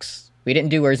with Brooks. We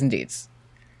didn't do Words and Deeds.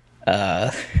 We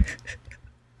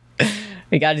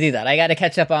gotta do that. I gotta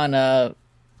catch up on,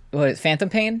 Phantom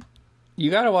Pain?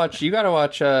 You gotta watch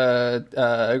Ground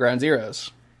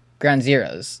Zeroes. Ground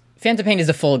Zeroes. Phantom Pain is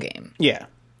a full game. Yeah.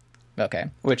 Okay.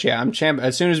 Which, yeah, I'm champ.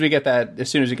 As soon as we get that in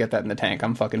the tank,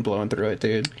 I'm fucking blowing through it,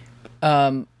 dude.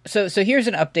 So here's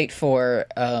an update for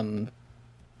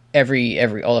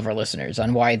every all of our listeners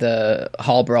on why the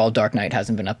Hall Brawl Dark Knight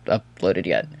hasn't been uploaded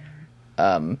yet.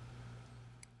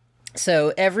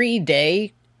 So every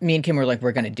day, me and Kim were like,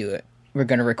 we're gonna do it. We're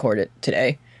gonna record it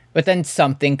today. But then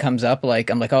something comes up, like,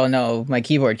 I'm like, oh no, my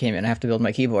keyboard came in. I have to build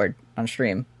my keyboard on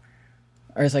stream.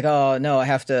 Or it's like, oh no, I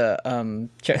have to go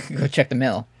check the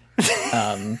mail.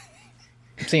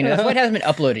 So, you know, that's why it hasn't been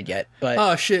uploaded yet. But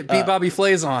oh shit, Beat Bobby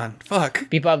Flay's on. Fuck.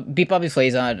 Beat Bobby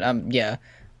Flay's on. Yeah.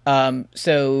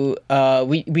 So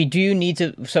we do need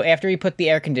to. So after we put the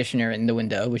air conditioner in the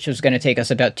window, which was going to take us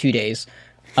about 2 days,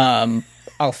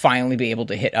 I'll finally be able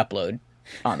to hit upload.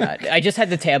 on that. I just had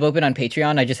the tab open on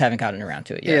Patreon. I just haven't gotten around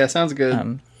to it yet. Yeah, sounds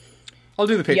good. I'll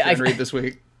do the Patreon read this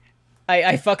week.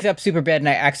 I fucked up super bad, and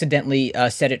I accidentally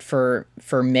set it for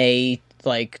May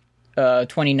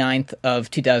 29th of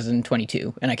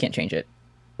 2022, and I can't change it.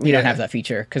 We don't have that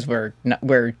feature because we're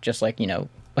just like, a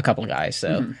couple of guys,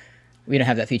 so we don't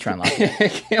have that feature unlocked.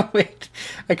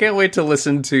 I can't wait to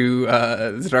listen to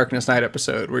the Darkness Night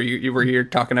episode where you were here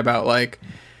talking about like,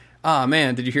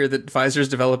 man, did you hear that Pfizer's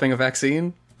developing a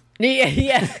vaccine?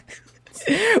 Yeah.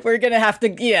 We're gonna have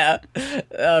to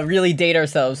really date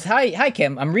ourselves. Hi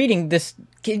Kim, I'm reading this.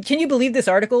 Can you believe this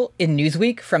article in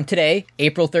Newsweek from today,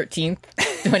 April 13th,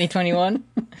 2021?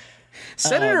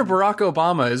 Senator Barack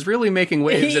Obama is really making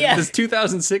waves in his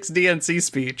 2006 DNC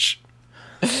speech.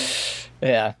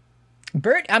 Yeah.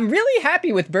 I'm really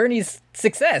happy with Bernie's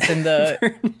success in the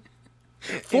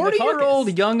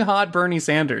 40-year-old young hot Bernie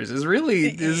Sanders is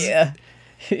really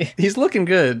he's looking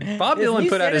good. Bob Dylan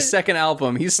put out his second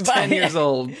album. He's 10 years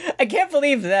old. I can't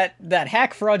believe that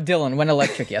hack fraud Dylan went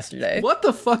electric yesterday. What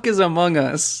the fuck is Among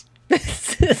Us?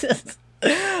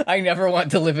 I never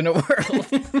want to live in a world.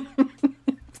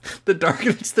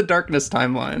 It's the Darkness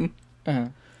timeline.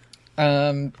 At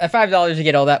 $5 you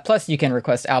get all that, plus you can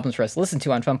request albums for us to listen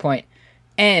to on FunPoint,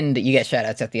 and you get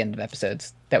shoutouts at the end of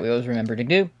episodes that we always remember to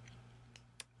do.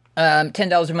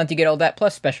 $10 a month you get all that,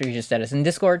 plus special user status in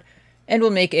Discord, and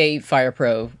we'll make a Fire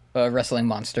Pro wrestling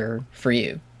monster for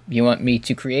you. You want me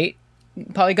to create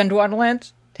Polygon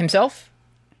Wonderland himself?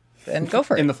 Then go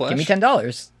for it. In the flesh? Give me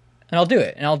 $10, and I'll do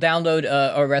it. And I'll download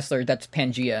a wrestler that's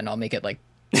Pangea, and I'll make it like...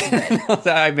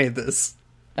 I made this.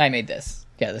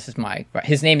 Yeah, this is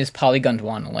his name is Polygon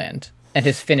Wonderland, and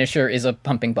his finisher is a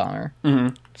pumping bomber.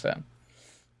 Mm-hmm. So,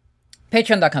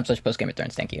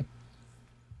 patreon.com/postgameatthrones. Thank you.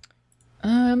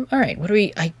 All right, what do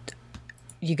we...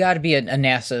 You gotta be a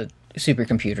NASA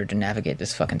supercomputer to navigate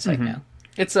this fucking site now.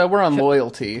 It's we're on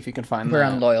Loyalty, if you can find that. We're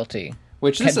on Loyalty,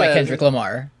 which is by Kendrick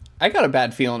Lamar. I got a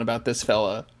bad feeling about this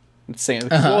fella. It's saying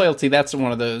Loyalty. That's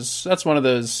one of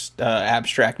those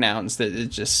abstract nouns that it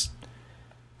just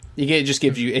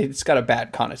gives you. It's got a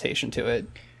bad connotation to it.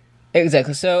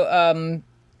 Exactly. So,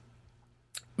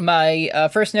 my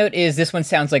first note is this one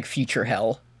sounds like future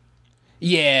hell.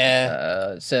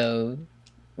 Yeah. So,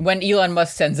 when Elon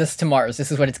Musk sends us to Mars,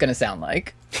 this is what it's going to sound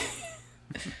like.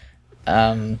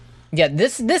 Yeah,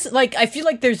 this like I feel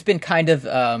like there's been kind of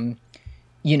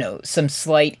some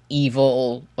slight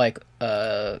evil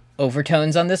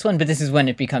overtones on this one, but this is when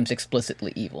it becomes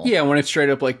explicitly evil. Yeah, when it's straight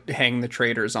up like hang the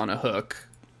traitors on a hook.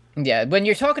 Yeah, when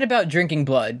you're talking about drinking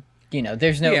blood,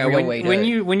 there's no real way to...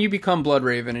 When you become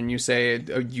Bloodraven and you say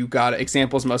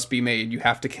examples must be made, you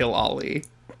have to kill Ollie.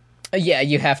 Yeah,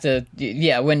 you have to...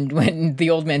 Yeah, when the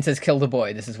old man says kill the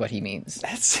boy, this is what he means.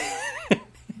 That's...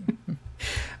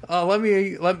 let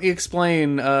me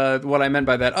explain what I meant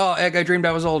by that. Oh, Egg, I dreamed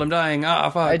I was old. I'm dying.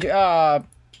 Fuck.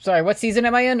 Sorry, what season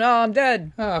am I in? Oh, I'm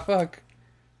dead. Fuck.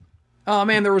 Oh,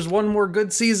 man, there was one more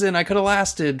good season. I could have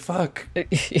lasted. Fuck.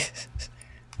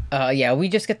 Yeah, we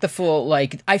just get the full, I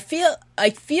feel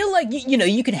like,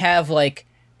 you can have,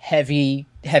 heavy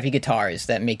guitars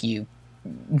that make you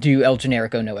do El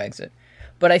Generico No Exit.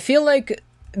 But I feel like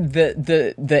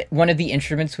the one of the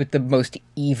instruments with the most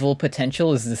evil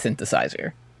potential is the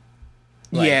synthesizer.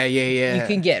 Yeah. You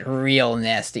can get real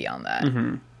nasty on that.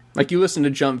 Mm-hmm. Like, you listen to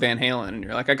Jump Van Halen, and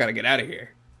you're like, I gotta get out of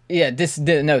here. Yeah,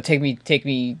 take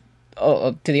me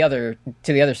to the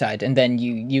other side, and then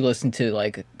you listen to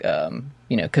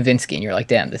Kavinsky, and you're like,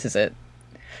 damn, this is it.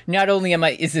 Not only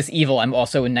is this evil, I'm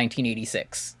also in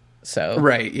 1986. So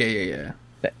right, yeah.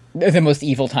 The most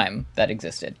evil time that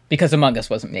existed, because Among Us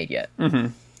wasn't made yet. Mm-hmm.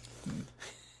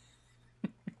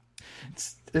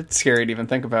 It's scary to even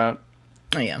think about.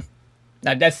 Oh, yeah.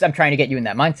 I'm trying to get you in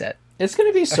that mindset. It's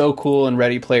going to be so cool in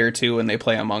Ready Player 2 when they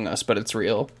play Among Us, but it's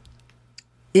real.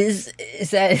 Is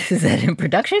that in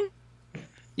production?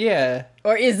 Yeah.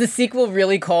 Or is the sequel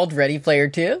really called Ready Player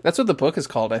 2? That's what the book is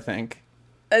called, I think.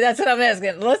 That's what I'm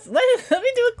asking. Let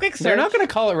me do a quick search. They're not going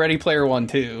to call it Ready Player 1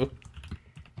 2.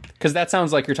 Because that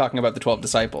sounds like you're talking about the 12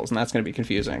 Disciples, and that's going to be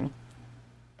confusing.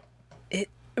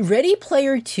 Ready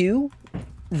Player 2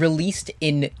 released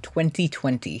in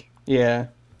 2020. Yeah.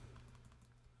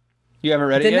 You haven't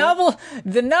read it yet?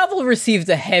 The novel received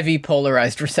a heavy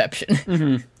polarized reception.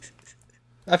 Mm-hmm.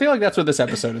 I feel like that's what this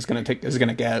episode is going to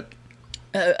get.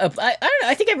 I don't know.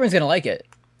 I think everyone's going to like it.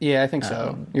 Yeah, I think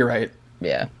so. You're right.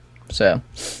 Yeah. So,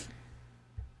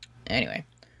 anyway,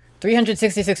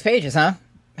 366 pages, huh?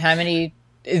 How many?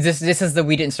 This is the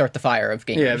We Didn't Start the Fire of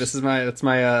gamers. Yeah,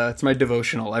 it's my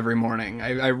devotional every morning.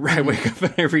 I wake up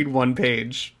and I read one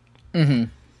page. Mm-hmm.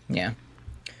 Yeah.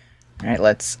 All right,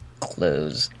 let's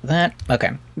close that.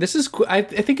 Okay. This is cool. I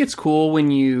think it's cool when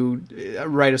you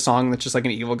write a song that's just like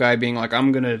an evil guy being like,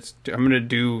 I'm gonna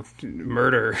do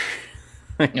murder.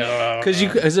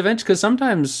 Because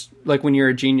sometimes, like, when you're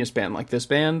a genius band like this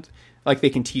band, like, they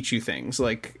can teach you things.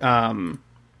 Like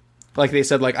they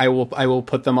said, like, I will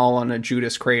put them all on a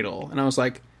Judas cradle, and I was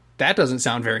like, that doesn't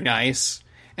sound very nice.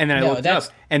 And then I looked up,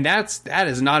 and that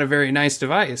is not a very nice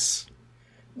device.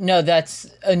 No, that's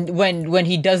when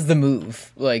he does the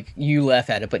move, like, you laugh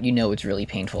at it, but you know it's really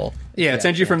painful. Yeah, it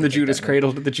sends you from the Judas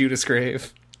cradle to the Judas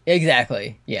grave.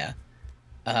 Exactly. Yeah.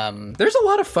 There's a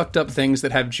lot of fucked up things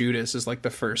that have Judas as, like, the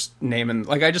first name, and,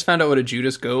 like, I just found out what a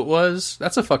Judas goat was.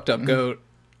 That's a fucked up goat.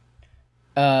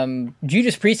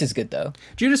 Judas Priest is good though.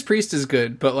 Judas Priest is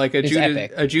good, but, like, a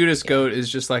Judas goat is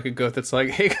just like a goat that's like,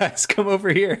 hey guys, come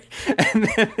over here, and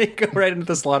then they go right into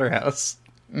the slaughterhouse.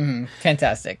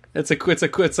 Fantastic. It's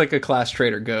like a class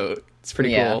traitor goat. It's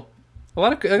pretty cool. A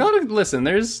lot of listen.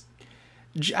 There's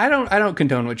I don't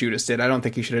condone what Judas did. I don't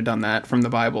think he should have done that from the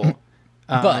Bible.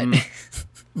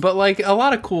 But like, a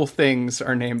lot of cool things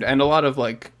are named, and a lot of,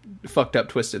 like, fucked up,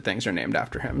 twisted things are named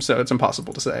after him. So it's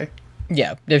impossible to say.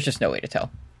 Yeah, there's just no way to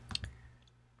tell.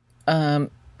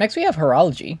 Next we have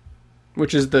Horology,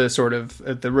 which is the sort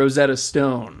of the Rosetta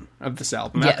Stone of this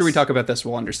album. Yes. After we talk about this,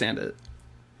 we'll understand it.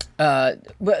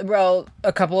 Well,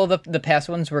 a couple of the past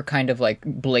ones were kind of, like,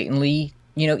 blatantly,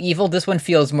 evil. This one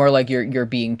feels more like you're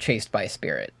being chased by a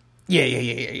spirit.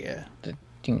 Yeah.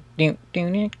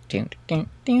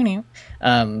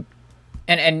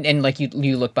 And like,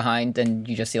 you look behind and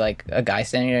you just see, like, a guy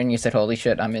standing there, and you said, "Holy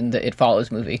shit, I'm in the It Follows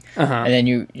movie." And then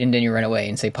you run away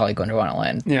and say, "Polygon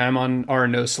Wonderland." Yeah, I'm on R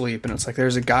No Sleep, and it's like,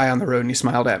 there's a guy on the road and he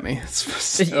smiled at me.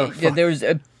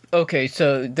 Okay,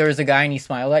 so there was a guy and he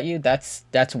smiled at you. That's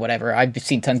whatever. I've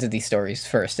seen tons of these stories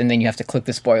first, and then you have to click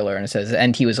the spoiler and it says,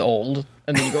 "And he was old,"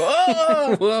 and then you go,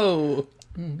 "Oh, whoa,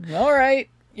 all right,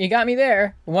 you got me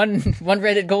there." One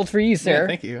Reddit gold for you, sir. Yeah,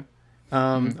 thank you.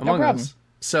 Among no problem. Us.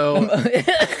 So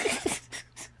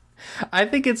I've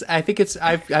given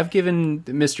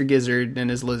Mr. Gizzard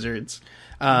and his lizards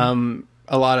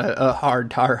a hard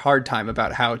time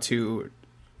about how to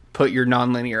put your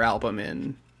nonlinear album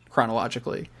in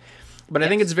chronologically. But I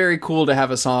think it's very cool to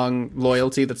have a song,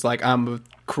 Loyalty, that's like, I'm a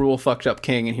cruel, fucked up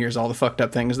king, and here's all the fucked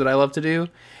up things that I love to do.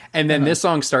 And then this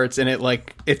song starts, and it,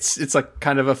 like, it's like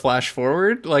kind of a flash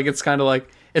forward. Like, it's kind of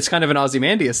an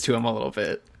Ozymandias to him a little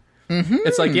bit.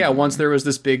 It's like, yeah, once there was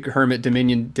this big hermit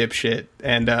dominion dipshit,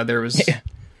 and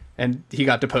and he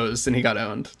got deposed and he got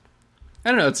owned.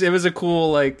 I don't know. It was a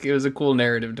cool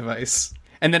narrative device.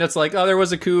 And then it's like, oh, there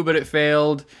was a coup, but it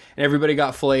failed, and everybody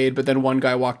got flayed, but then one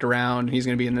guy walked around, and he's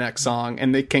going to be in the next song,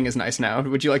 and the king is nice now.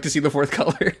 Would you like to see the fourth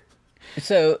color?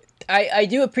 So, I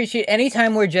do appreciate,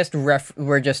 anytime we're just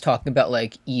talking about,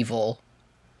 like, evil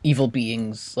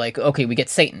beings, like, okay, we get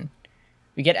Satan,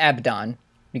 we get Abaddon,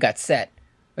 we got Set,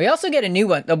 we also get a new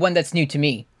one, the one that's new to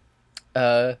me.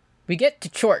 We get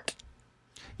Tchort.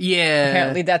 Yeah.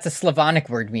 Apparently that's a Slavonic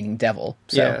word meaning devil.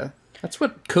 So. Yeah. That's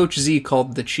what Coach Z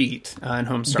called the cheat in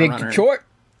Homestar Big Runner. Tchort.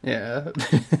 Yeah.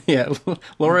 Yeah.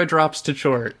 Laura drops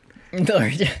Tchort.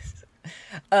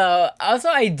 Also,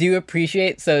 I do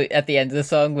appreciate, so at the end of the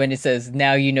song, when it says,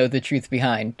 "Now you know the truth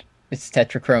behind," it's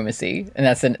tetrachromacy. And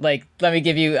that's I'm going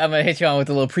to hit you on with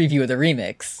a little preview of the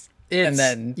remix.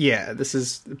 Yeah, this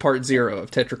is part 0 of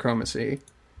tetrachromacy.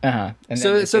 This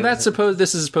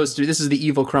is the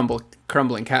evil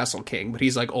crumbling castle king, but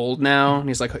he's, like, old now, and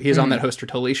he's on that Hoster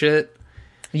Tully shit.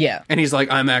 Yeah. And he's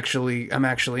like, I'm actually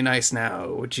nice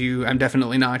now. I'm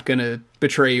definitely not gonna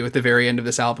betray you at the very end of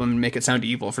this album and make it sound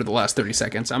evil for the last 30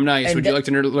 seconds. I'm nice. Would you like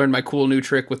to learn my cool new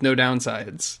trick with no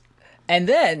downsides? And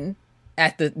then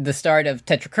at the start of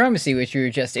tetrachromacy, which we were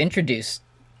just introduced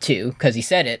to, because he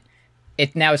said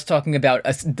it now is talking about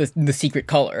the secret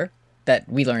color that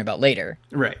we learn about later.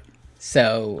 Right.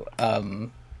 So,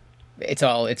 it's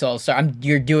all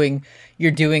you're doing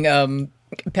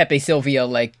Pepe Silvia,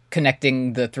 like,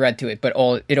 connecting the thread to it, but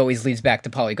it always leads back to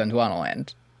Polygondwana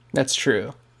Land. That's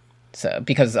true. So,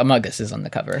 because Among Us is on the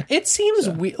cover. It seems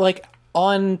like,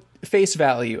 on face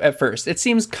value at first, it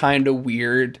seems kind of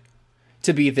weird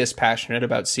to be this passionate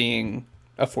about seeing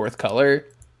a fourth color.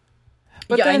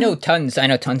 But yeah, I know tons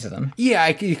of them. Yeah,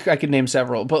 I could name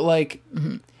several, but, like,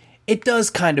 it does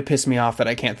kind of piss me off that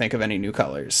I can't think of any new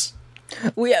colors.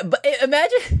 Well, yeah, but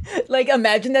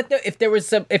imagine that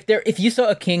if you saw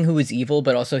a king who was evil,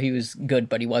 but also he was good,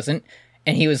 but he wasn't,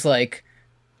 and he was like,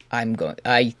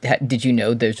 did you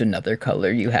know there's another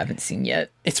color you haven't seen yet?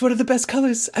 It's one of the best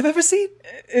colors I've ever seen.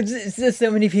 It's just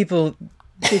so many people,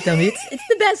 they tell me it's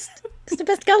the best. It's the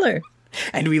best color.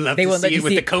 And we love to see it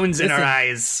with the cones in our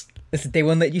eyes. Listen, they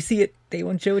won't let you see it. They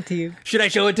won't show it to you. Should I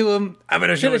show it to him? I'm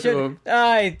gonna show it to him.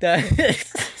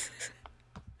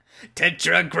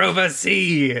 Tetragrova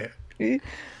C.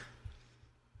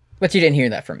 But you didn't hear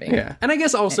that from me. Yeah, and I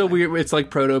guess also it's like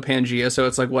Proto-Pangea, so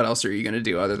it's like, what else are you gonna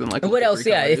do other than like? What else?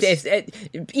 Yeah,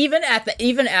 even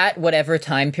at whatever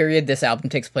time period this album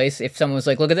takes place, if someone was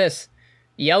like, "Look at this,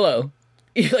 yellow,"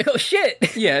 you're like, "Oh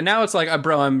shit!" Yeah, now it's like,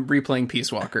 bro, I'm replaying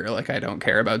Peace Walker. Like, I don't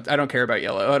care about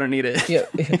yellow. I don't need it. Yeah,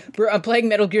 bro, I'm playing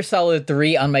Metal Gear Solid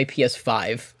 3 on my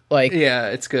PS5. Like, yeah,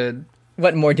 it's good.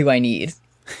 What more do I need?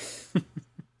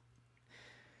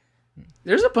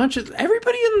 There's a bunch of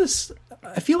everybody in this.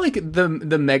 I feel like the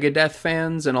Megadeth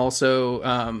fans, and also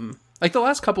like the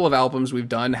last couple of albums we've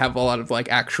done have a lot of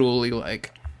like actually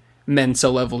like Mensa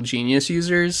level genius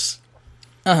users.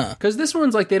 Because this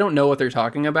one's like, they don't know what they're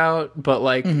talking about, but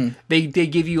like they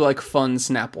give you like fun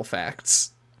Snapple facts.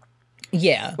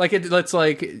 Yeah, like it's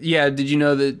like, yeah, did you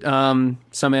know that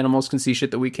some animals can see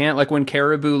shit that we can't? Like when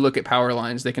caribou look at power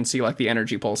lines, they can see like the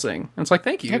energy pulsing. And it's like,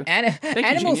 thank you.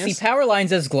 Animals see power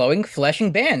lines as glowing,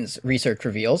 flashing bands. Research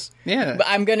reveals. Yeah, but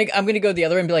I'm gonna go the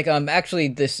other way and be like, actually,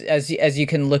 this as you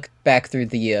can look back through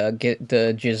the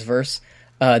Jizzverse.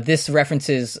 This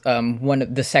references one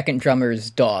of the second drummer's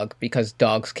dog, because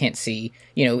dogs can't see,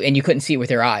 and you couldn't see it with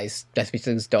their eyes. That's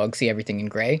because dogs see everything in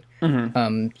gray.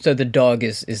 So the dog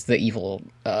is the evil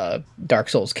Dark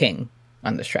Souls king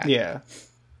on this track. Yeah.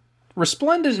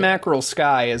 Resplendent Mackerel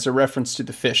Sky is a reference to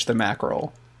the fish, the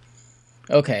mackerel.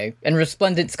 Okay, and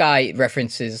Resplendent Sky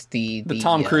references the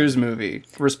Tom Cruise movie,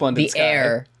 Resplendent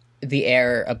Sky. The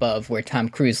air above where Tom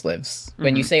Cruise lives.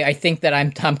 When you say, "I think that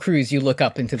I'm Tom Cruise," you look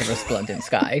up into the resplendent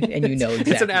sky, and you know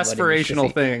exactly. It's an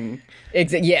aspirational thing.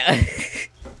 Yeah.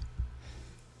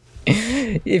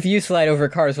 If you slide over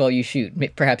cars while you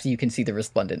shoot, perhaps you can see the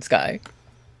resplendent sky.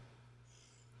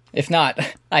 If not,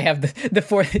 I have the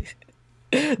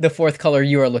fourth color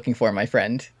you are looking for, my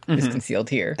friend, is concealed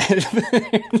here.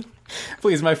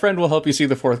 Please, my friend will help you see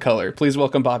the fourth color. Please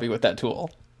welcome Bobby with that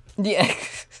tool. Yeah.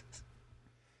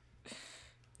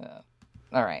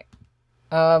 All right.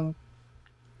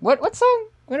 What song?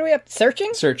 What do we have?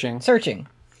 Searching.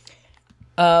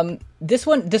 This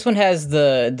one has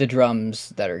the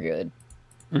drums that are good.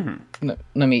 No,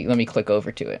 let me click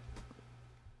over to it.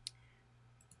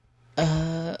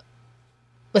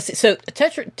 Let's see. So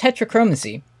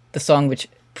Tetrachromacy, the song which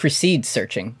precedes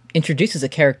Searching, introduces a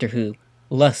character who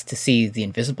lusts to see the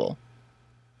invisible.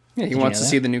 Yeah, he wants to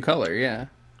see the new color. Yeah,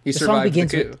 he survived the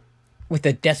coup. With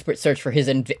a desperate search for his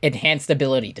enhanced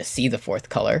ability to see the fourth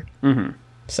color.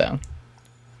 So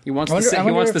he wants the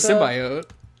symbiote.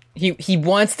 He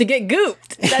wants to get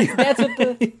gooped. That's what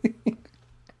the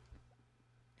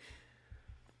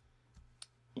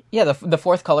yeah, the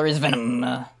fourth color is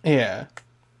Venom. Yeah,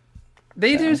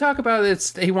 they do talk about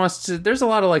it. He wants to. There's a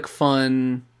lot of like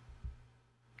fun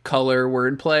color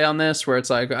wordplay on this, where it's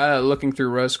like, looking through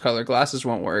rose-colored glasses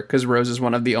won't work because rose is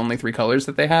one of the only three colors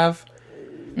that they have.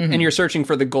 And you're searching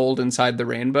for the gold inside the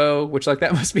rainbow, which, like,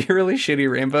 that must be a really shitty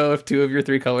rainbow if two of your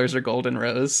three colors are gold and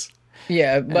rose.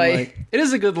 Yeah, but it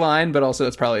is a good line, but also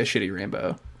it's probably a shitty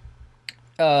rainbow.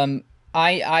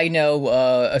 I know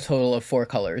a total of 4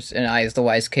 colors, and I, as the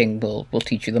wise king, will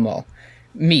teach you them all.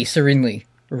 Me, serenely,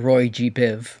 Roy G.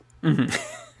 Biv.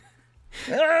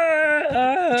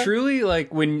 Truly,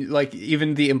 like, when, like,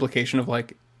 even the implication of,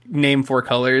 like, name 4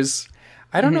 colors.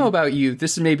 I don't know about you.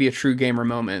 This is maybe a true gamer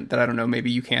moment that I don't know. Maybe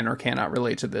you can or cannot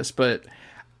relate to this, but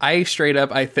I straight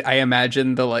up, I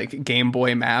imagine the like Game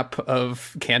Boy map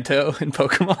of Kanto in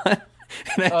Pokemon.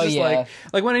 And I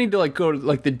like when I need to like go to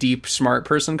like the deep smart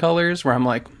person colors where I'm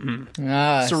like,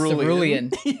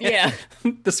 cerulean. Yeah.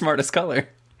 The smartest color.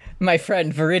 My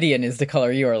friend, Viridian is the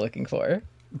color you are looking for.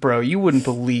 Bro, you wouldn't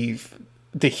believe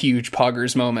the huge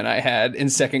Poggers moment I had in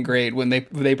 2nd grade when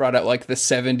they brought out like the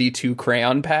 72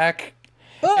 crayon pack.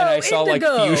 Oh, and I saw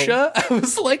Indigo. like fuchsia. I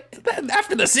was like,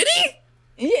 after the city?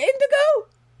 Yeah, Indigo?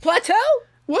 Plateau?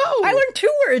 Whoa. I learned 2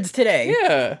 words today.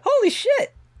 Yeah. Holy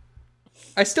shit.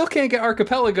 I still can't get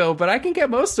Archipelago, but I can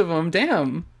get most of them.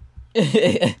 Damn.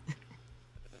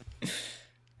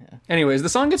 Anyways, the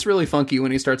song gets really funky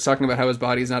when he starts talking about how his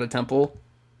body's not a temple.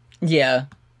 Yeah.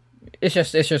 It's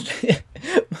just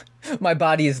my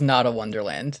body is not a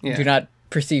wonderland. Yeah. Do not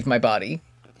perceive my body.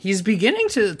 He's beginning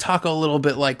to talk a little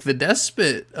bit like the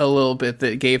despot a little bit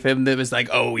that gave him that was like,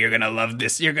 oh, you're gonna love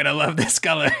this. You're gonna love this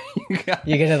color. You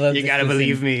gotta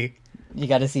believe me. You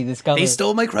gotta see this color. They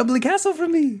stole my crumbly castle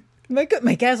from me. My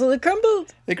castle had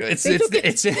crumbled.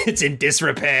 It's in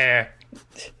disrepair.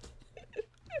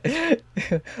 Wait,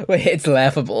 it's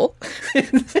laughable.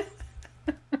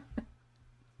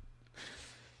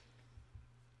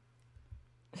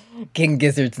 King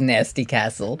Gizzard's nasty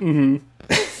castle. Mm-hmm.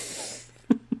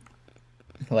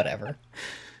 Whatever.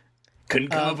 Couldn't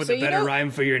come up with a better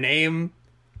rhyme for your name.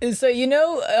 So,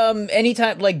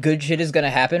 anytime, like, good shit is gonna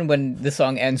happen when the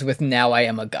song ends with, now I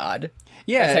am a god.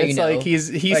 Yeah, it's like,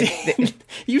 he's like,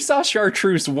 you saw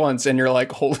Chartreuse once, and you're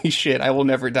like, holy shit, I will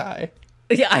never die.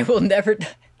 Yeah, I will never die.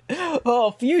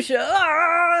 Oh, Fuchsia!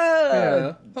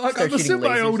 Yeah. I got the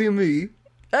symbiote in me.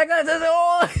 I got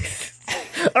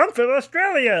the... I'm from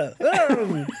Australia!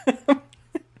 Oh.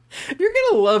 You're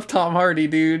gonna love Tom Hardy,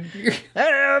 dude.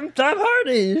 I'm Tom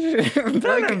Hardy.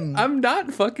 Like, I'm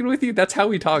not fucking with you. That's how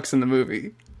he talks in the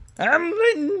movie. I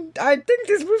think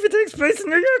this movie takes place in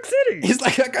New York City. He's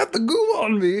like, I got the goo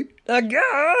on me.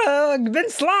 I've been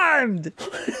slimed.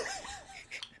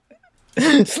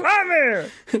 Slime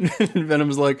And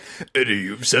Venom's like, Eddie,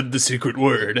 you've said the secret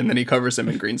word. And then he covers him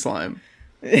in green slime.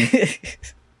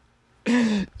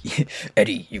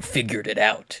 Eddie, you figured it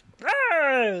out.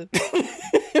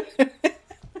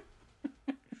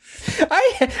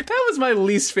 That was my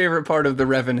least favorite part of The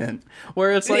Revenant,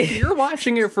 where it's like you're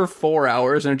watching it for 4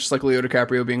 hours and it's just like Leo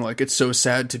DiCaprio being like, it's so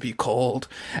sad to be cold,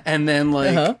 and then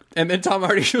like and then Tom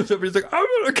Hardy shows up and he's like, I'm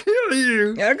gonna kill you,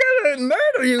 I'm gonna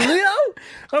murder you, Leo.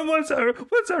 And once I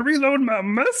reload my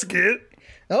musket,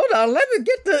 hold on, let me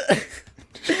get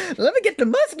the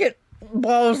musket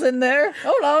balls in there.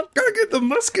 Hold on, gotta get the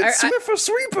musket Swiffer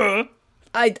sweeper.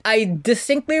 I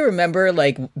distinctly remember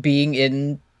like being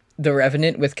in The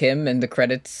Revenant with Kim and the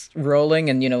credits rolling,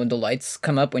 and when the lights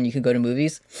come up when you could go to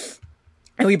movies,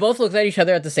 and we both looked at each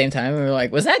other at the same time and we were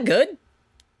like, was that good?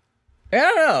 I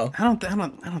don't know. I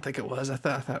don't think it was. I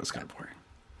thought it was kind of boring.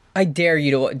 I dare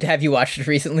you to have you watched it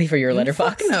recently for your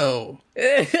Letterboxd? No.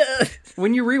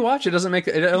 When you rewatch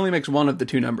it, only makes one of the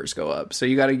two numbers go up. So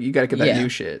you gotta get that new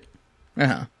shit.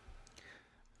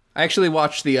 I actually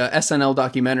watched the SNL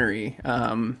documentary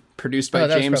produced by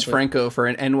James Franco for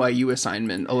an NYU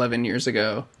assignment 11 years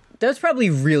ago. That was probably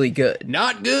really good.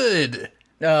 Not good.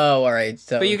 Oh, all right.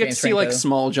 So but you get to see like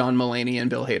small John Mulaney and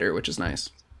Bill Hader, which is nice.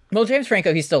 Well, James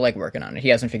Franco, he's still like working on it. He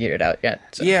hasn't figured it out yet.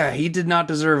 So. Yeah, he did not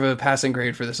deserve a passing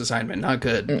grade for this assignment. Not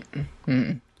good.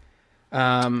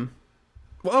 Well,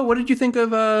 what did you think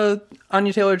of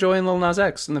Anya Taylor-Joy and Lil Nas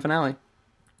X in the finale?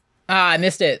 I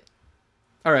missed it.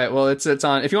 All right, well, it's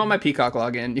on. If you want my Peacock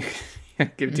login, you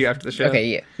can give it to you after the show.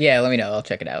 Okay, yeah, let me know. I'll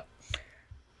check it out.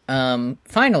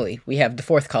 Finally, we have The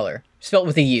Fourth Color, spelled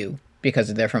with a U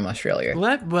because they're from Australia.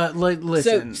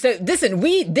 Listen. So listen.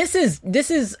 This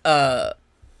is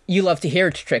you love to hear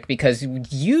it trick, because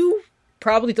you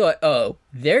probably thought, oh,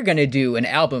 they're gonna do an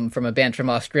album from a band from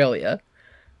Australia.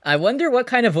 I wonder what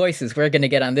kind of voices we're gonna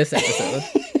get on this episode.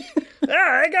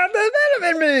 I got the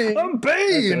venom in me. I'm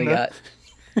Bane.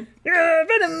 Yeah,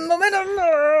 venom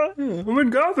momentum. When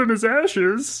Gotham is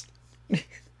ashes.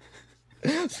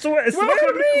 Welcome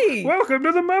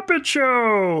to the Muppet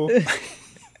Show.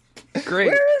 Great.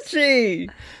 Where is she?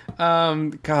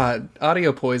 God,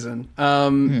 audio poison.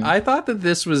 I thought that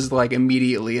this was like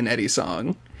immediately an Eddie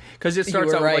song, because it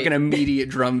starts out with like an immediate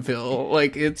drum fill.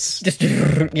 Like it's just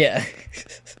yeah.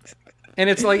 And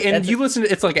it's like, and you listen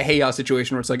to, it's like a Hey Ya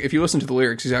situation where it's like, if you listen to the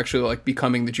lyrics, he's actually like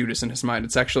becoming the Judas in his mind.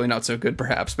 It's actually not so good,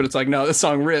 perhaps, but it's like, no, this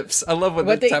song rips. I love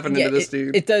what's happening to this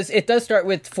dude. It does start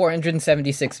with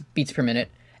 476 beats per minute,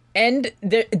 and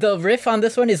the riff on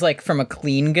this one is like from a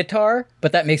clean guitar,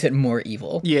 but that makes it more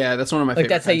evil. Yeah, that's one of my favorite.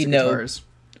 That's how you know. Guitars.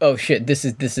 Oh shit! This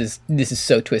is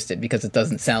so twisted, because it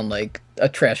doesn't sound like a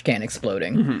trash can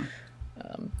exploding.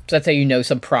 So that's how you know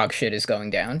some prog shit is going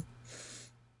down.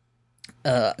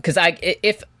 Because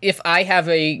if I have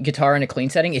a guitar in a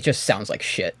clean setting, it just sounds like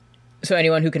shit. So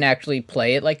anyone who can actually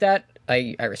play it like that,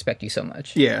 I respect you so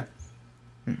much. Yeah,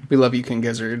 we love you, King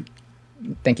Gizzard.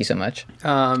 Thank you so much.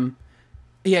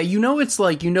 Yeah, it's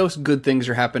like, good things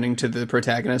are happening to the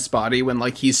protagonist's body when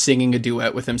like he's singing a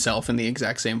duet with himself in the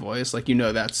exact same voice. Like,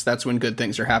 that's when good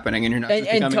things are happening, and you're not just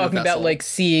becoming and talking a vessel. about like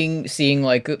seeing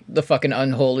like the fucking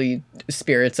unholy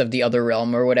spirits of the other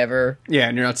realm or whatever. Yeah,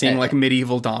 and you're not seeing like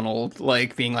medieval Donald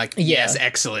like being like, yes,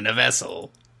 excellent, a vessel.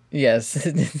 Yes,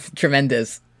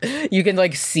 tremendous. You can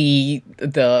like see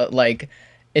the like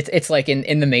it's like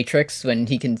in the Matrix when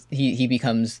he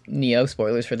becomes Neo.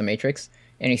 Spoilers for the Matrix.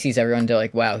 And he sees everyone, they're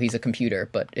like, wow, he's a computer,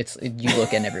 but you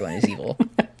look and everyone is evil.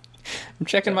 I'm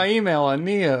checking my email on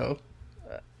Neo.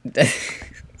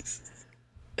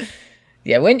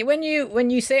 Yeah, when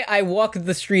you say I walk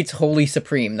the streets wholly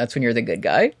supreme, that's when you're the good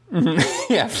guy.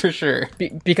 Mm-hmm. Yeah, for sure.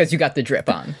 Because you got the drip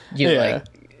on.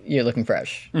 You're looking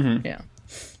fresh. Mm-hmm. Yeah.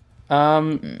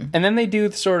 And then they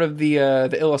do sort of the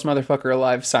illest motherfucker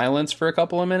alive silence for a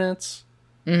couple of minutes.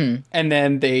 And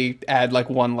then they add like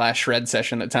one last shred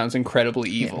session that sounds incredibly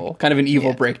evil, kind of an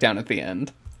evil breakdown at the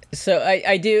end. So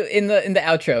I do in the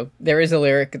outro there is a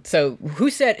lyric. So who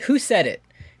said it?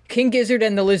 King Gizzard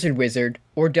and the Lizard Wizard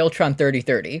or Deltron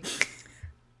 3030?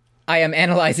 I am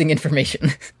analyzing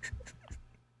information.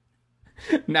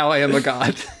 Now I am a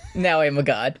god. Now I am a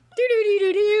god.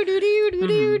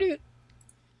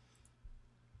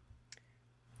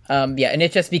 Yeah, and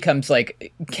it just becomes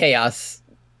like chaos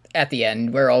at the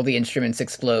end where all the instruments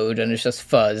explode and it's just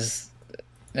fuzz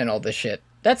and all this shit.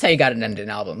 That's how you got to end an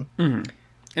album. Mm-hmm.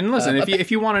 And listen,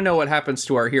 if you want to know what happens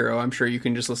to our hero, I'm sure you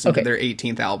can just listen to their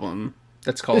 18th album.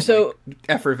 That's called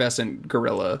Effervescent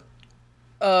Gorilla.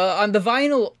 On the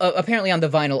vinyl, apparently on the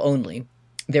vinyl only,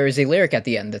 there is a lyric at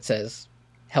the end that says,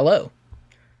 hello.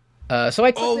 So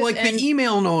I click this like the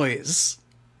email noise.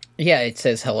 Yeah, it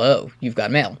says, hello, you've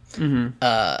got mail.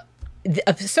 Mm-hmm.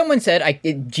 Someone said,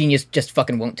 Genius just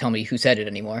fucking won't tell me who said it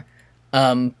anymore.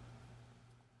 Hold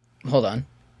on.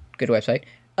 Good website.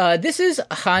 This is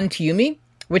Han Tiumi,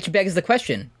 which begs the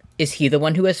question, is he the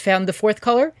one who has found the fourth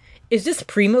color? Is this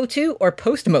pre-Motu or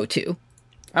post-Motu?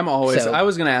 I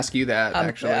was going to ask you that,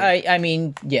 actually. I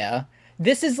mean, yeah.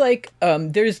 This is like, no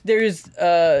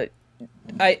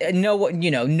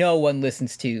one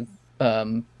listens to,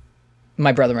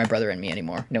 My Brother and Me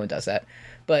anymore. No one does that.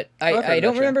 But I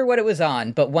don't remember what it was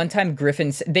on, but one time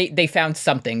Griffin, they found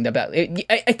something about it.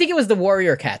 I think it was the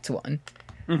Warrior Cats one,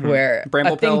 where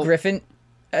Bramblepelt.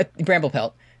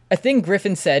 A thing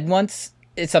Griffin said once,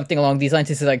 it's something along these lines.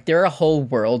 He said, like, there are whole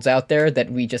worlds out there that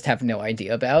we just have no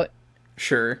idea about.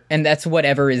 Sure. And that's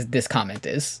whatever this comment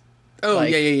is. Oh,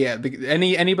 like, yeah.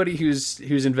 Anybody who's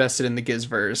invested in the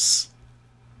Gizverse,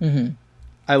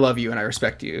 I love you and I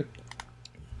respect you.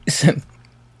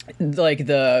 Like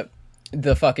the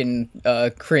fucking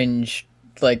cringe,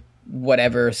 like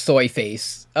whatever soy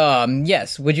face.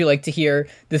 Yes. Would you like to hear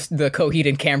the Coheed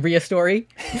and Cambria story?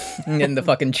 And then the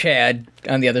fucking Chad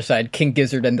on the other side, King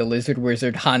Gizzard and the Lizard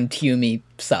Wizard Han Tiumi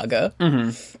saga.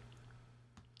 Mm-hmm.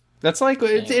 That's like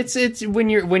it's when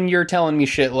you're telling me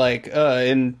shit like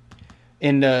in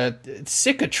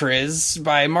Cicatriz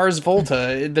by Mars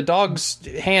Volta, the dog's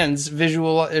hands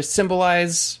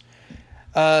symbolize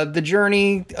the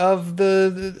journey of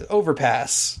the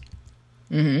overpass.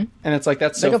 Mm-hmm. And it's like,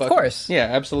 that's so like, of course. Yeah,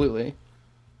 absolutely.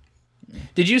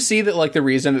 Did you see that, like, the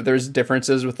reason that there's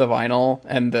differences with the vinyl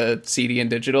and the CD and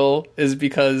digital is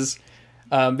because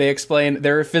they explain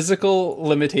there are physical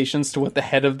limitations to what the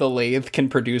head of the lathe can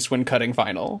produce when cutting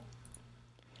vinyl.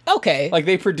 Okay. Like,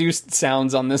 they produced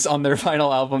sounds on their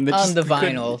vinyl album that on the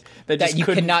vinyl that you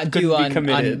cannot do on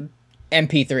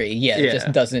MP3. Yeah, it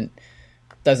just doesn't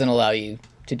allow you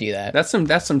to do that. That's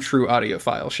some true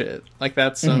audiophile shit. Like,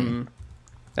 that's some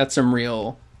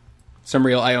real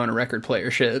I own a record player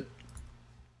shit.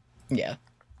 Yeah.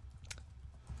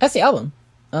 That's the album.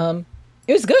 It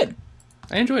was good.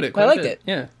 I enjoyed it. I liked it.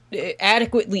 Yeah.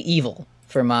 Adequately evil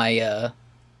for my,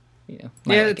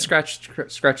 it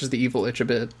scratches the evil itch a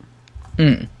bit.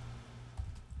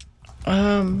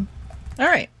 All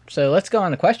right. So let's go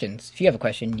on to questions. If you have a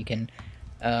question, you can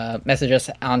message us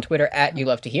on Twitter at You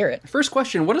Love to Hear It. First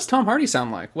question: what does Tom Hardy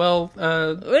sound like? Well,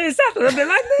 it sounds a little bit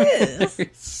like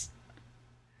this.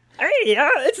 Hey,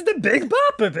 it's the Big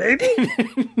Bopper, baby.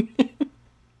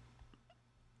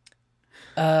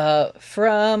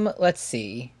 Let's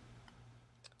see.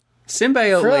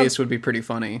 Symbiote Lace would be pretty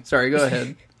funny. Sorry, go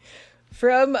ahead.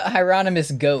 From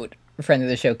Hieronymus Goat, friend of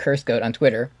the show, Curse Goat on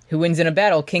Twitter, who wins in a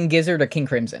battle, King Gizzard or King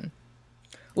Crimson?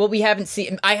 Well, we haven't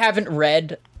seen. I haven't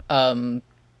read,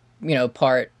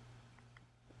 part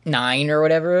 9 or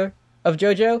whatever of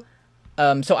JoJo.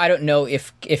 So I don't know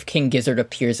if King Gizzard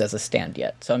appears as a stand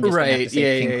yet. So I'm just gonna have to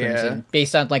say King Crimson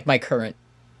based on like my current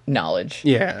knowledge.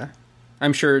 Yeah,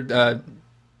 I'm sure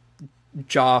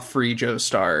Jaw-free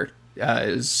Joestar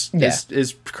is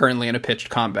currently in a pitched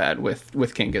combat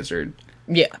with King Gizzard.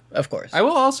 Yeah, of course. I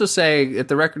will also say at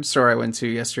the record store I went to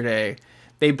yesterday,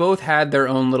 they both had their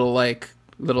own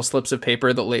little slips of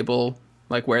paper that label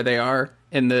like where they are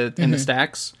in the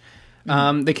stacks.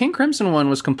 The King Crimson one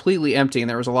was completely empty, and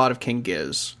there was a lot of King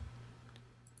Giz.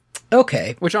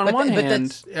 Okay, which on one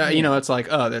hand, it's like,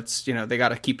 oh, that's they got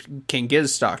to keep King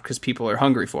Giz stocked because people are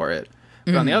hungry for it.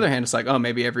 But on the other hand, it's like, oh,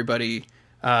 maybe everybody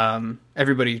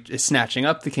is snatching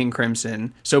up the King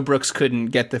Crimson, so Brooks couldn't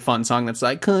get the fun song that's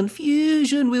like,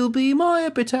 "Confusion will be my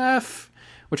epitaph,"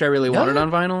 which I really wanted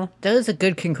on vinyl. That is a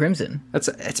good King Crimson.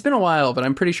 It's been a while, but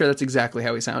I'm pretty sure that's exactly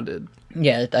how he sounded.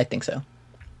 Yeah, I think so.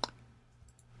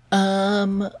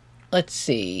 Let's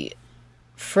see.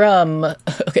 From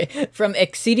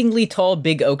Exceedingly Tall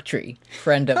Big Oak Tree,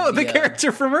 friend of the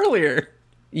character from earlier.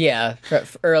 Yeah,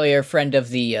 earlier friend of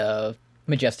the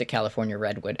Majestic California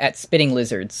Redwood at Spitting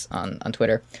Lizards on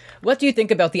Twitter. What do you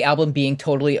think about the album being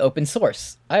totally open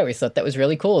source? I always thought that was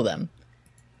really cool of them.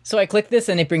 So I click this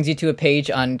and it brings you to a page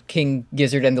on King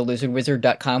Gizzard and the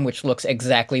Lizardwizard.com, which looks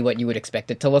exactly what you would expect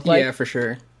it to look like. Yeah, for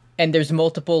sure. And there's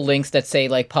multiple links that say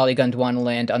like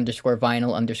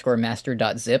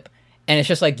polygondwanaland_vinyl_master.zip. And it's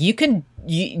just like, you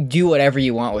do whatever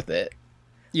you want with it.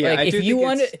 Yeah, like, if you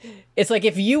want to, it's like,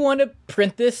 if you want to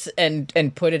print this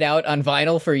and put it out on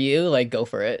vinyl for you, like, go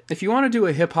for it. If you want to do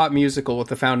a hip-hop musical with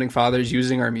the Founding Fathers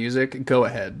using our music, go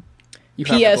ahead. You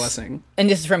have a blessing. And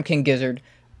this is from King Gizzard.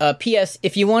 P.S.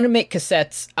 If you want to make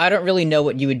cassettes, I don't really know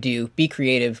what you would do. Be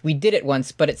creative. We did it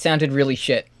once, but it sounded really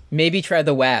shit. Maybe try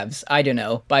the WAVs. I don't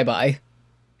know. Bye-bye.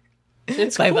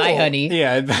 It's Bye-bye, cool. honey.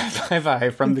 Yeah, bye-bye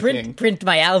from the king. Print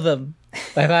my album.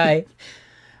 Bye-bye.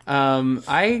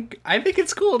 I think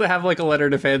it's cool to have like a letter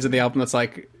to fans of the album that's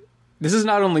like, this is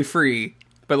not only free,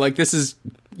 but like this is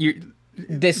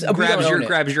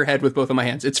grabs your head with both of my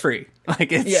hands. It's free. Like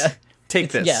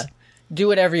take this. Yeah. Do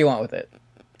whatever you want with it.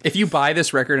 If you buy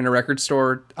this record in a record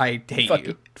store, I hate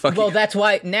you. Fuck you. Well, that's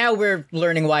why now we're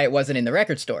learning why it wasn't in the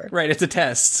record store. Right, it's a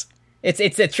test.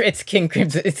 It's King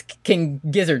Crimson. It's King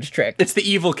Gizzard's trick. It's the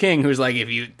evil king who's like,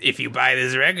 if you buy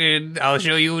this record, I'll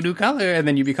show you a new color, and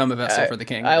then you become a vessel for the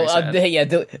king.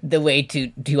 The way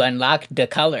to unlock the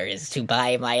color is to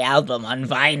buy my album on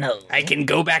vinyl. I can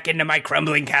go back into my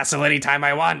crumbling castle anytime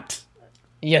I want.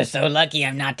 You're so lucky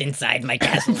I'm not inside my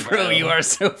castle, bro. You are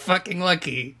so fucking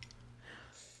lucky.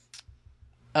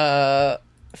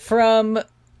 From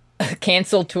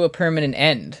Cancelled to a Permanent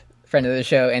End, friend of the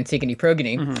show, Antigone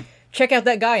Progony. Mm-hmm. Check out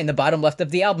that guy in the bottom left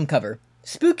of the album cover.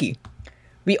 Spooky.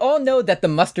 We all know that the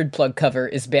mustard plug cover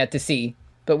is bad to see,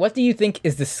 but what do you think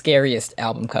is the scariest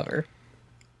album cover?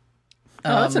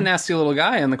 That's a nasty little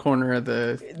guy in the corner of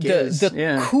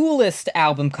the coolest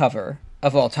album cover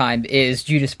of all time is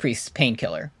Judas Priest's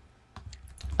Painkiller.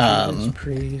 Judas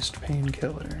Priest,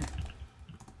 Painkiller.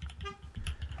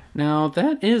 Now,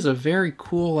 that is a very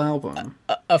cool album.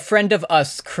 A friend of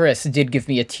us, Chris, did give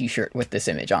me a t-shirt with this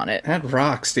image on it. That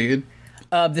rocks, dude.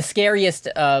 The scariest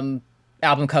album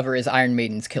cover is Iron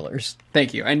Maiden's Killers.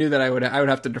 Thank you. I knew that I would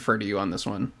have to defer to you on this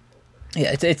one.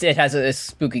 Yeah, it has a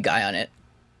spooky guy on it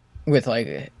with,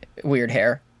 like, weird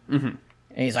hair. Mm-hmm. And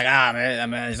he's like,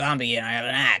 I'm a zombie and I have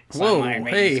an axe. Whoa,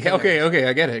 hey, okay,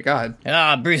 I get it, God.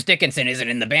 Bruce Dickinson isn't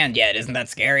in the band yet, isn't that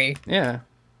scary? Yeah.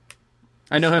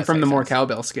 I know him from the More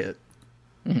Cowbell skit.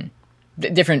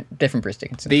 Mm-hmm. Different Bruce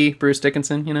Dickinson. The Bruce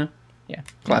Dickinson, you know? Yeah.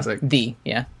 Classic.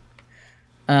 Yeah.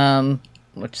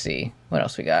 Let's see. What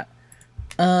else we got?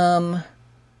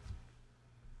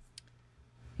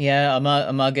 Yeah,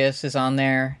 Among Us is on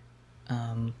there.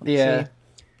 Yeah.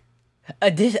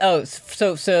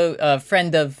 So a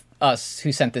friend of us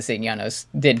who sent this in, Janos,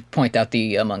 did point out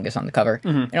the Among Us on the cover.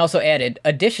 Mm-hmm. And also added,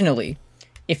 additionally,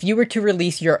 if you were to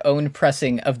release your own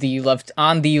pressing of the You Love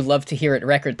to Hear It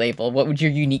record label, what would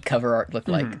your unique cover art look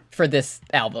like for this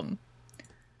album?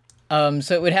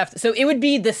 So it would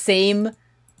be the same,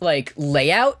 like,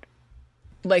 layout,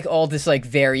 like all this, like,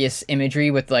 various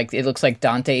imagery with, like, it looks like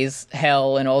Dante's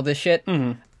hell and all this shit.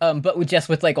 But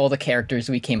with like all the characters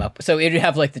we came up with. So it would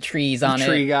have like the trees on it.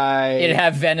 Tree guy. It'd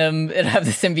have Venom. It'd have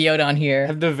the symbiote on here.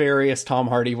 Have the various Tom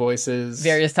Hardy voices.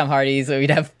 Various Tom Hardys. So we'd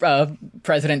have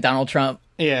President Donald Trump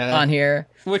on here.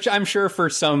 Which I'm sure for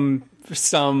some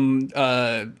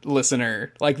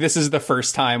listener, like, this is the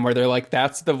first time where they're like,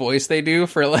 that's the voice they do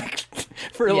for like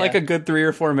a good 3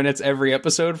 or 4 minutes every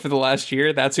episode for the last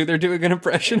year. That's who they're doing an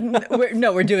impression of.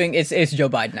 We're doing it's Joe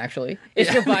Biden, actually.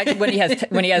 It's Joe Biden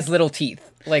when he has little teeth.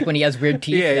 Like when he has weird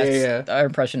teeth, that's our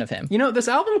impression of him. You know, this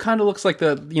album kind of looks like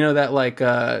it's like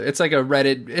a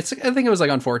Reddit, I think it was like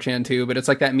on 4chan too, but it's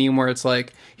like that meme where it's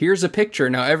like, here's a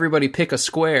picture, now everybody pick a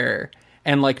square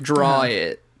and like draw